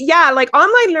honestly, like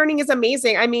online learning is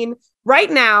amazing. I mean, right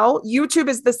now, YouTube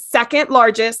is the second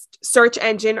largest search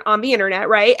engine on the internet,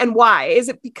 right? And why? Is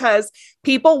it because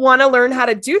people want to learn how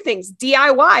to do things?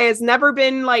 DIY has never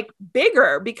been like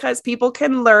bigger because people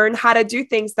can learn how to do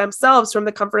things themselves from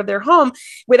the comfort of their home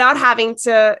without having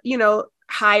to,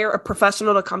 hire a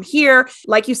professional to come here.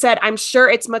 Like you said, I'm sure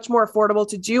it's much more affordable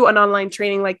to do an online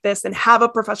training like this and have a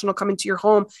professional come into your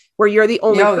home where you're the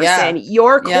only person.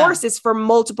 Your course is for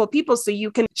multiple people, so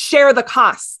you can share the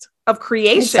cost of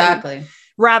creation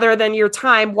rather than your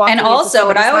time walking. And also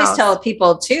what I always tell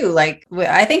people too, like,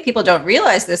 I think people don't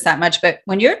realize this that much, but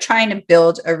when you're trying to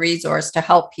build a resource to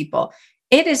help people,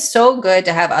 it is so good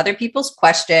to have other people's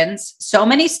questions. So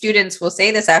many students will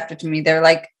say this after to me. They're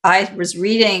like, I was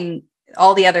reading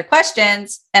all the other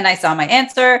questions and I saw my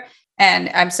answer. And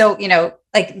I'm so,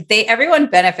 everyone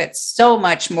benefits so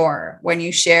much more when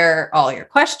you share all your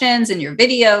questions and your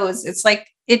videos. It's like,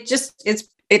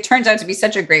 it turns out to be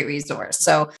such a great resource.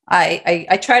 So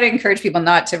I try to encourage people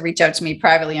not to reach out to me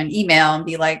privately on email and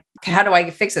be like, how do I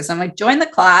fix this? I'm like, join the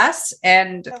class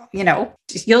and,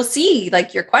 you'll see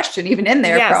like your question even in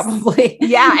there probably.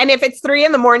 Yeah. And if it's 3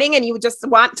 a.m. and you just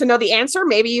want to know the answer,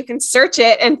 maybe you can search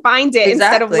it and find it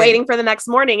instead of waiting for the next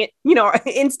morning,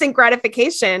 instant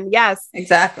gratification. Yes,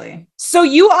 exactly. So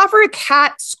you offer a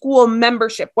cat school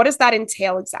membership. What does that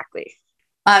entail exactly?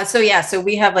 So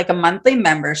we have like a monthly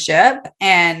membership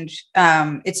and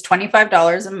it's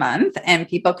 $25 a month, and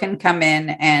people can come in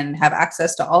and have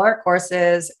access to all our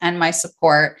courses and my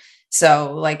support.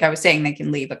 So like I was saying, they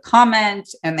can leave a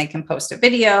comment and they can post a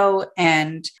video,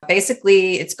 and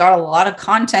basically it's got a lot of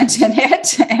content in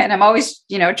it. And I'm always,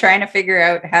 trying to figure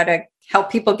out how to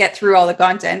help people get through all the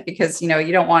content because, you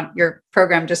don't want your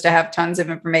program just to have tons of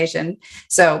information.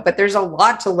 So, but there's a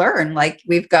lot to learn. Like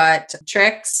we've got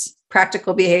tricks,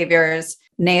 practical behaviors,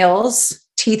 nails,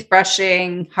 teeth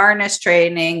brushing, harness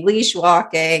training, leash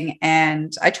walking.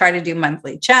 And I try to do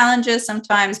monthly challenges,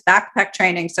 sometimes backpack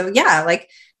training. So yeah, like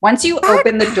once you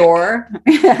open the door,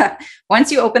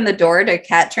 to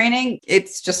cat training,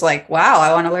 it's just like, wow,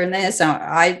 I want to learn this. So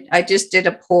I just did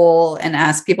a poll and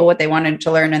asked people what they wanted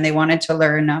to learn, and they wanted to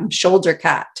learn shoulder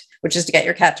cat, which is to get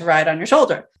your cat to ride on your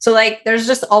shoulder. So like, there's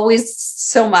just always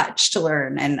so much to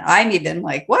learn. And I'm even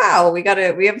like, wow, we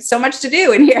have so much to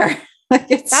do in here.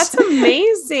 That's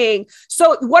amazing.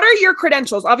 So what are your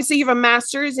credentials? Obviously you have a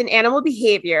master's in animal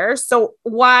behavior. So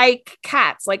why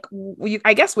cats? Like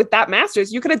I guess with that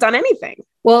master's, you could have done anything.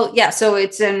 Well, yeah. So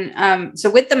it's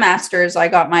so with the masters, I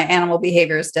got my animal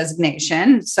behaviors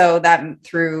designation. So that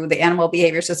through the Animal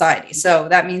Behavior Society. So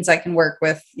that means I can work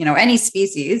with, any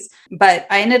species, but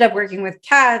I ended up working with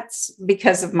cats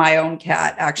because of my own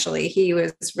cat. Actually, he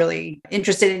was really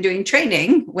interested in doing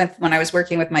training when I was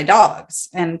working with my dogs.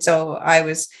 And so I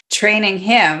was training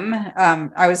him.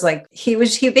 I was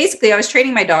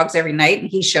training my dogs every night, and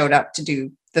he showed up to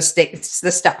do the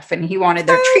stuff, and he wanted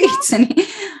their treats, and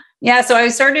so I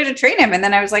started to train him. And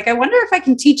then I was like, I wonder if I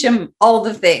can teach him all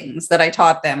the things that I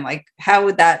taught them. Like, how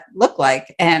would that look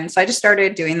like? And so I just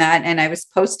started doing that. And I was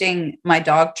posting my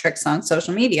dog tricks on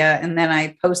social media. And then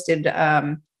I posted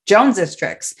Jones's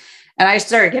tricks. And I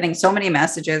started getting so many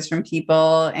messages from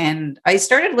people. And I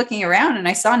started looking around, and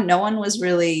I saw no one was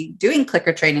really doing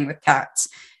clicker training with cats.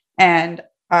 And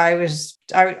I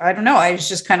don't know. I was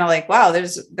just kind of like, wow,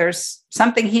 there's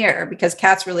something here, because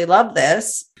cats really love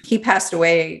this. He passed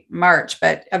away March,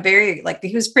 but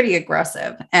he was pretty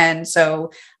aggressive. And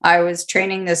so I was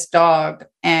training this dog,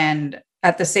 and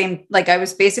at the same, I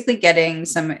was basically getting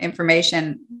some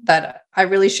information that I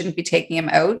really shouldn't be taking him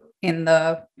out in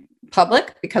the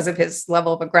public because of his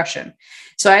level of aggression.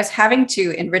 So I was having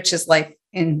to enrich his life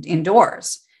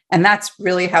indoors. And that's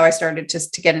really how I started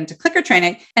to get into clicker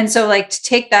training. And so to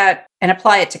take that and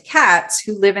apply it to cats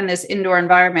who live in this indoor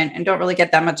environment and don't really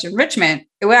get that much enrichment,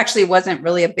 it actually wasn't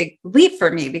really a big leap for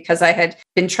me, because I had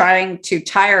been trying to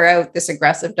tire out this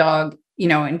aggressive dog,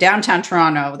 in downtown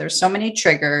Toronto. There's so many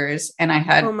triggers, and I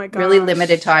had really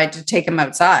limited time to take him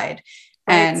outside.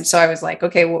 Right. And so I was like,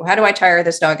 okay, well, how do I tire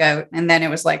this dog out? And then it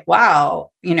was like,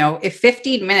 wow, if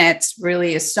 15 minutes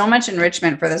really is so much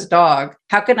enrichment for this dog,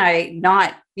 how can I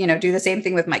not, do the same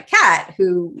thing with my cat,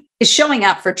 who is showing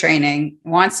up for training,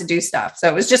 wants to do stuff. So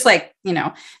it was just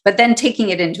but then taking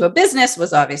it into a business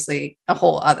was obviously a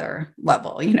whole other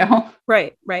level,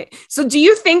 Right. So do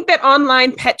you think that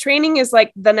online pet training is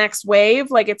the next wave?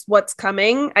 It's what's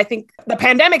coming? I think the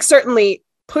pandemic certainly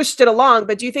pushed it along,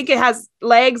 but do you think it has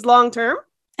legs long term?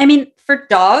 I mean, for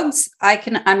dogs, I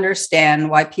can understand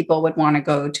why people would want to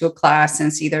go to a class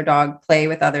and see their dog play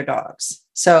with other dogs.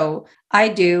 So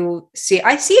I see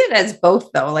it as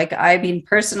both, though.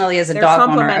 Personally, as a dog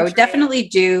owner, I would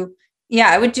definitely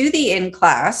I would do the in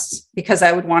class, because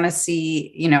I would want to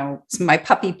see, my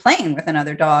puppy playing with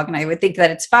another dog. And I would think that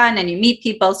it's fun and you meet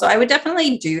people. So I would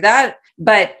definitely do that.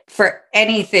 But for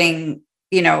anything,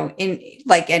 in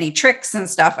any tricks and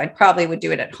stuff, I probably would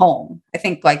do it at home. I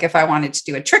think if I wanted to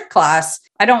do a trick class,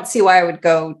 I don't see why I would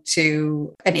go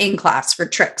to an in class for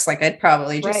tricks. I'd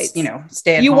probably just,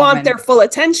 stay at home. You want their full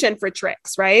attention for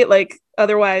tricks, right?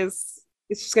 Otherwise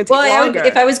it's just going to take longer.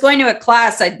 If I was going to a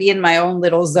class, I'd be in my own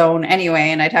little zone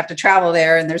anyway, and I'd have to travel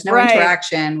there, and there's no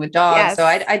interaction with dogs. Yes. So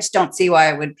I just don't see why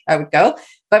I would go.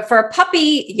 But for a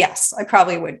puppy, yes, I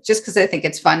probably would, just because I think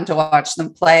it's fun to watch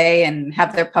them play and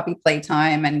have their puppy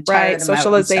playtime and tire them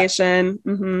socialization.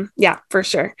 Mm-hmm. Yeah, for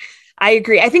sure. I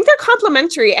agree. I think they're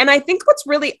complementary. And I think what's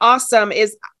really awesome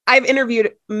is I've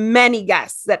interviewed many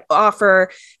guests that offer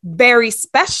very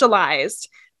specialized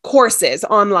courses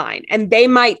online, and they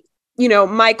might,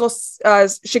 Michael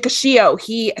Shikashio,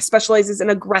 he specializes in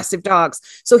aggressive dogs.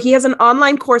 So he has an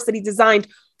online course that he designed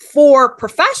for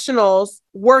professionals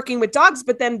working with dogs,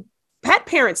 but then pet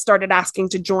parents started asking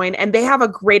to join, and they have a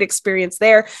great experience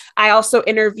there. I also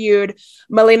interviewed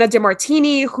Malena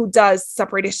DeMartini, who does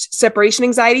separation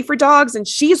anxiety for dogs, and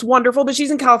she's wonderful, but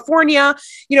she's in California.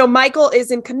 Michael is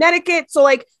in Connecticut. So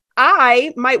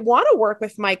I might want to work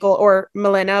with Michael or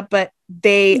Malena, but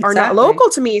they are not local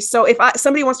to me. So if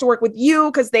somebody wants to work with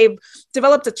you because they've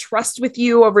developed a trust with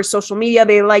you over social media,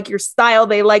 they like your style,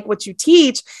 they like what you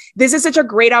teach, this is such a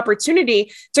great opportunity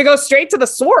to go straight to the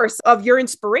source of your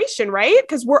inspiration, right?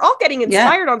 Because we're all getting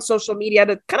inspired on social media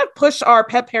to kind of push our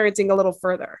pet parenting a little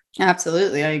further.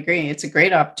 Absolutely. I agree. It's a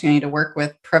great opportunity to work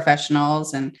with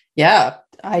professionals, and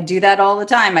I do that all the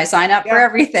time. I sign up for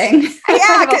everything.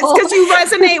 Yeah, because you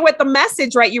resonate with the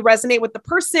message, right? You resonate with the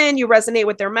person, you resonate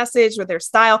with their message, with their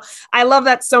style. I love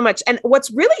that so much. And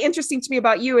what's really interesting to me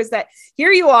about you is that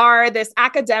here you are, this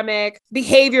academic,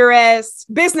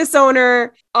 behaviorist, business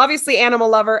owner, obviously animal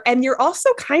lover, and you're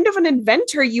also kind of an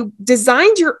inventor. You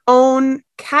designed your own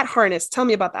cat harness. Tell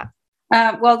me about that.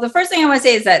 Well, the first thing I want to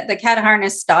say is that the cat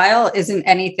harness style isn't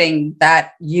anything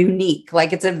that unique.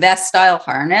 It's a vest style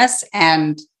harness,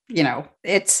 and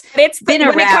it's been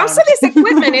around. When it comes to this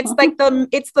equipment,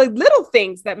 it's the little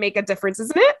things that make a difference,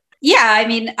 isn't it? Yeah, I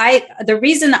mean, the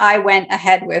reason I went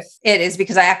ahead with it is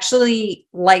because I actually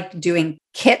like doing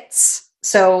kits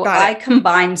So I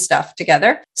combine stuff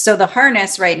together. So the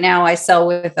harness right now I sell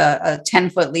with a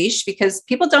 10-foot leash because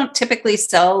people don't typically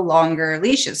sell longer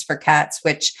leashes for cats,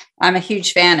 which I'm a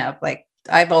huge fan of. Like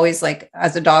I've always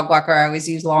as a dog walker, I always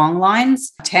use long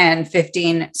lines, 10,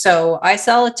 15. So I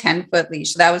sell a 10-foot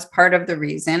leash. That was part of the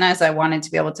reason, as I wanted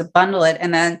to be able to bundle it.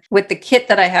 And then with the kit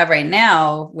that I have right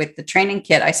now, with the training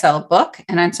kit, I sell a book.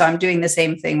 And then, so I'm doing the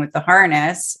same thing with the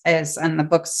harness and the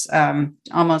book's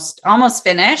almost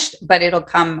finished, but it'll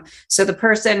come. So the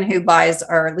person who buys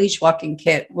our leash walking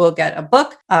kit will get a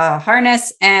book, a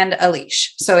harness, and a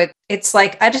leash. So it's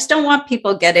like, I just don't want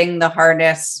people getting the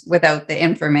harness without the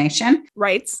information.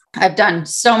 Right. I've done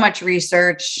so much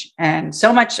research and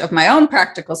so much of my own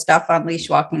practical stuff on leash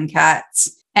walking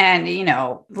cats. And,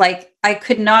 I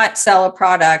could not sell a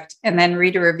product and then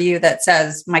read a review that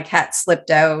says my cat slipped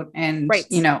out. And,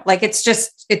 it's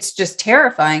just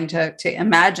terrifying to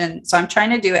imagine. So I'm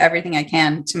trying to do everything I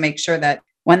can to make sure that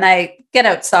when they get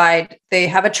outside, they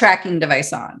have a tracking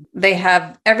device on. They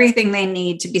have everything they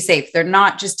need to be safe. They're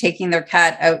not just taking their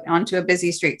cat out onto a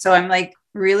busy street. So I'm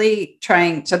really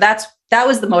trying. So that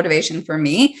was the motivation for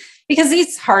me,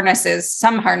 because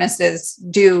some harnesses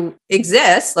do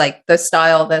exist, like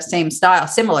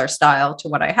similar style to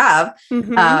what I have.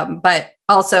 Mm-hmm. But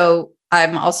also,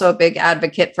 I'm also a big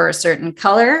advocate for a certain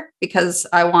color because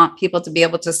I want people to be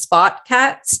able to spot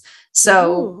cats.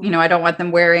 So, I don't want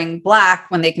them wearing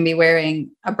black when they can be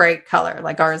wearing a bright color,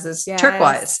 like ours is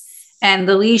turquoise. And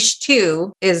the leash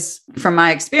too is, from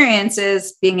my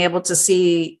experiences, being able to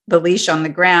see the leash on the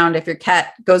ground if your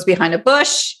cat goes behind a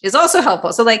bush is also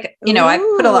helpful. So I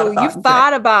put a lot of thought.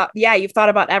 You've thought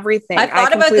about everything. I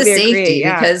thought about the safety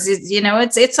because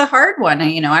it's a hard one.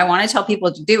 I want to tell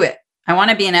people to do it. I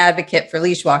want to be an advocate for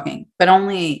leash walking, but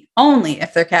only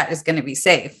if their cat is going to be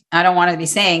safe. I don't want to be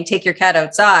saying, take your cat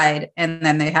outside and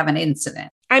then they have an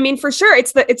incident. I mean, for sure,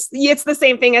 it's the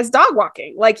same thing as dog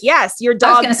walking. Yes, your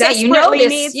dog desperately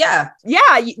needs.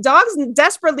 Dogs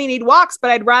desperately need walks,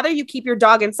 but I'd rather you keep your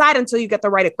dog inside until you get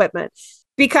the right equipment,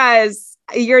 because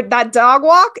that dog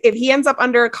walk, if he ends up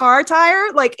under a car tire,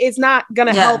 it's not going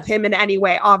to help him in any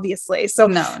way, obviously. So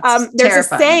there's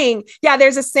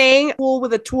a saying, fool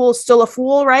with a tool is still a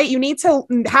fool, right? You need to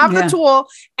have the tool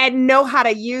and know how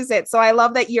to use it. So I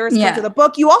love that yours comes with a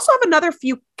book. You also have another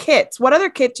few kits. What other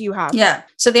kit do you have? Yeah.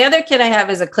 So the other kit I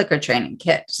have is a clicker training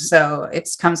kit. So it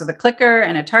comes with a clicker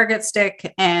and a target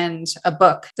stick and a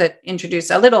book that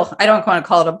introduces I don't want to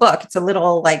call it a book. It's a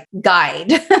little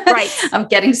guide of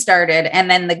getting started. And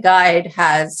then the guide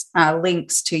has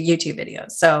links to YouTube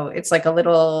videos. So it's like a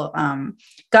little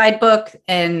guidebook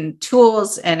and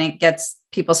tools, and it gets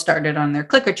people started on their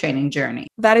clicker training journey.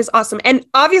 That is awesome. And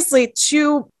obviously,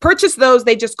 to purchase those,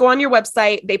 they just go on your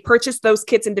website, they purchase those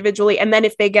kits individually. And then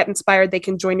if they get inspired, they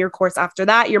can join your course after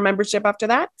that, your membership after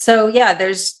that. So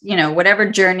there's, whatever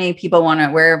journey people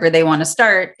wherever they want to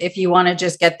start. If you want to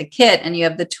just get the kit and you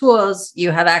have the tools,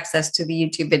 you have access to the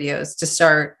YouTube videos to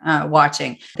start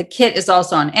watching. The kit is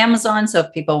also on Amazon. So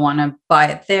if people want to buy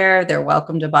it there, they're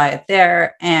welcome to buy it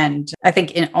there. And I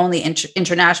think only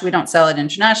international, we don't sell it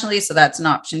internationally. So that's an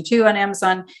option too on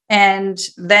Amazon. And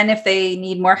then if they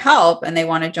need more help and they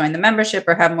want to join the membership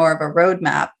or have more of a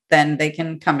roadmap, then they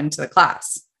can come into the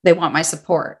class. They want my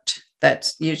support.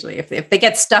 That's usually if they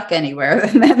get stuck anywhere,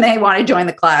 then they want to join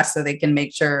the class so they can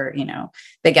make sure,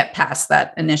 they get past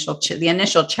that the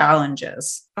initial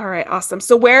challenges. All right. Awesome.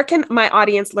 So where can my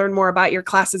audience learn more about your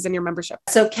classes and your membership?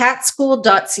 So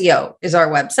catschool.co is our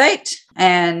website,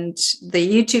 and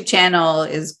the YouTube channel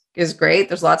is great.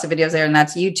 There's lots of videos there, and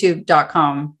that's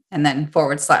youtube.com and then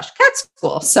 /Cat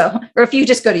School. So, or if you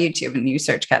just go to YouTube and you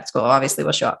search Cat School, obviously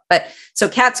we'll show up. But so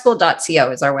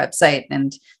catschool.co is our website,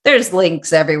 and there's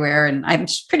links everywhere. And I'm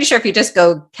pretty sure if you just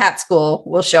go Cat School,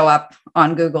 we'll show up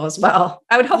on Google as well.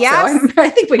 I would hope so. I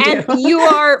think we do. And you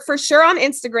are for sure on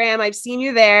Instagram. I've seen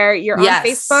you there. You're on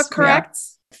Facebook, correct? Yeah.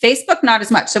 Facebook, not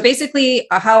as much. So basically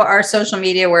how our social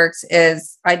media works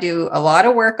is I do a lot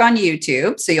of work on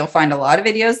YouTube. So you'll find a lot of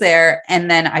videos there. And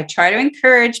then I try to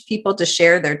encourage people to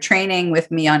share their training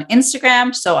with me on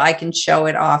Instagram so I can show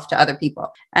it off to other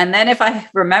people. And then if I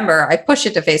remember, I push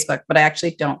it to Facebook, but I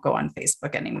actually don't go on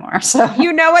Facebook anymore. So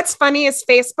what's funny is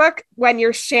Facebook, when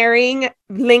you're sharing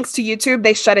links to YouTube,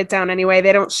 they shut it down anyway.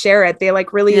 They don't share it. They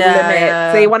really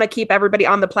limit. They want to keep everybody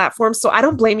on the platform. So I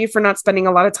don't blame you for not spending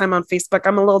a lot of time on Facebook.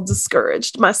 I'm a little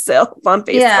discouraged myself on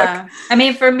Facebook. Yeah. I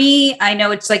mean, for me, I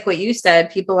know it's like what you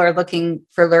said, people are looking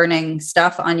for learning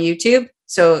stuff on YouTube.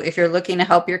 So if you're looking to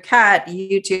help your cat,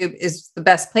 YouTube is the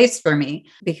best place for me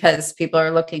because people are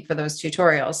looking for those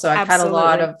tutorials. So I've had a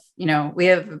lot of, we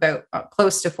have about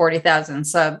close to 40,000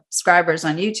 subscribers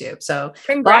on YouTube. So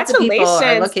lots of people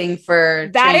are looking for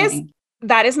training.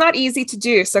 That is not easy to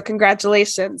do. So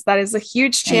congratulations. That is a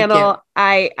huge channel.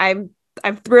 I'm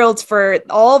thrilled for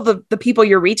all the people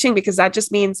you're reaching because that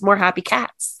just means more happy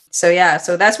cats. So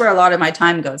that's where a lot of my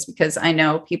time goes because I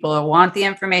know people want the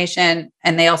information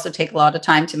and they also take a lot of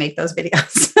time to make those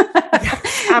videos.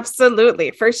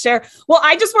 Absolutely, for sure. Well,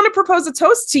 I just want to propose a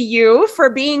toast to you for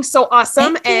being so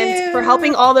awesome and for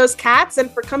helping all those cats and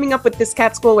for coming up with this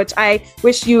cat school, which I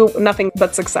wish you nothing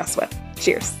but success with.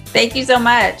 Cheers. Thank you so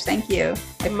much. Thank you.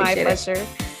 My pleasure.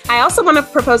 I also want to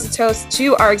propose a toast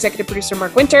to our executive producer,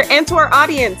 Mark Winter, and to our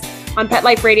audience on Pet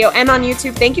Life Radio and on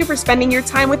YouTube. Thank you for spending your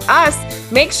time with us.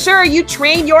 Make sure you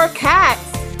train your cats.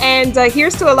 And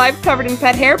here's to a life covered in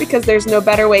pet hair because there's no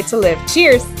better way to live.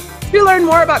 Cheers. To learn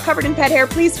more about Covered in Pet Hair,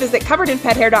 please visit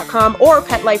coveredinpethair.com or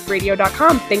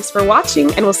petliferadio.com. Thanks for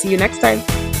watching, and we'll see you next time.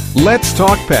 Let's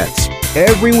Talk Pets,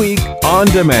 every week on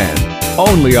demand,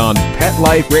 only on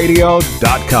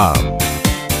PetLifeRadio.com.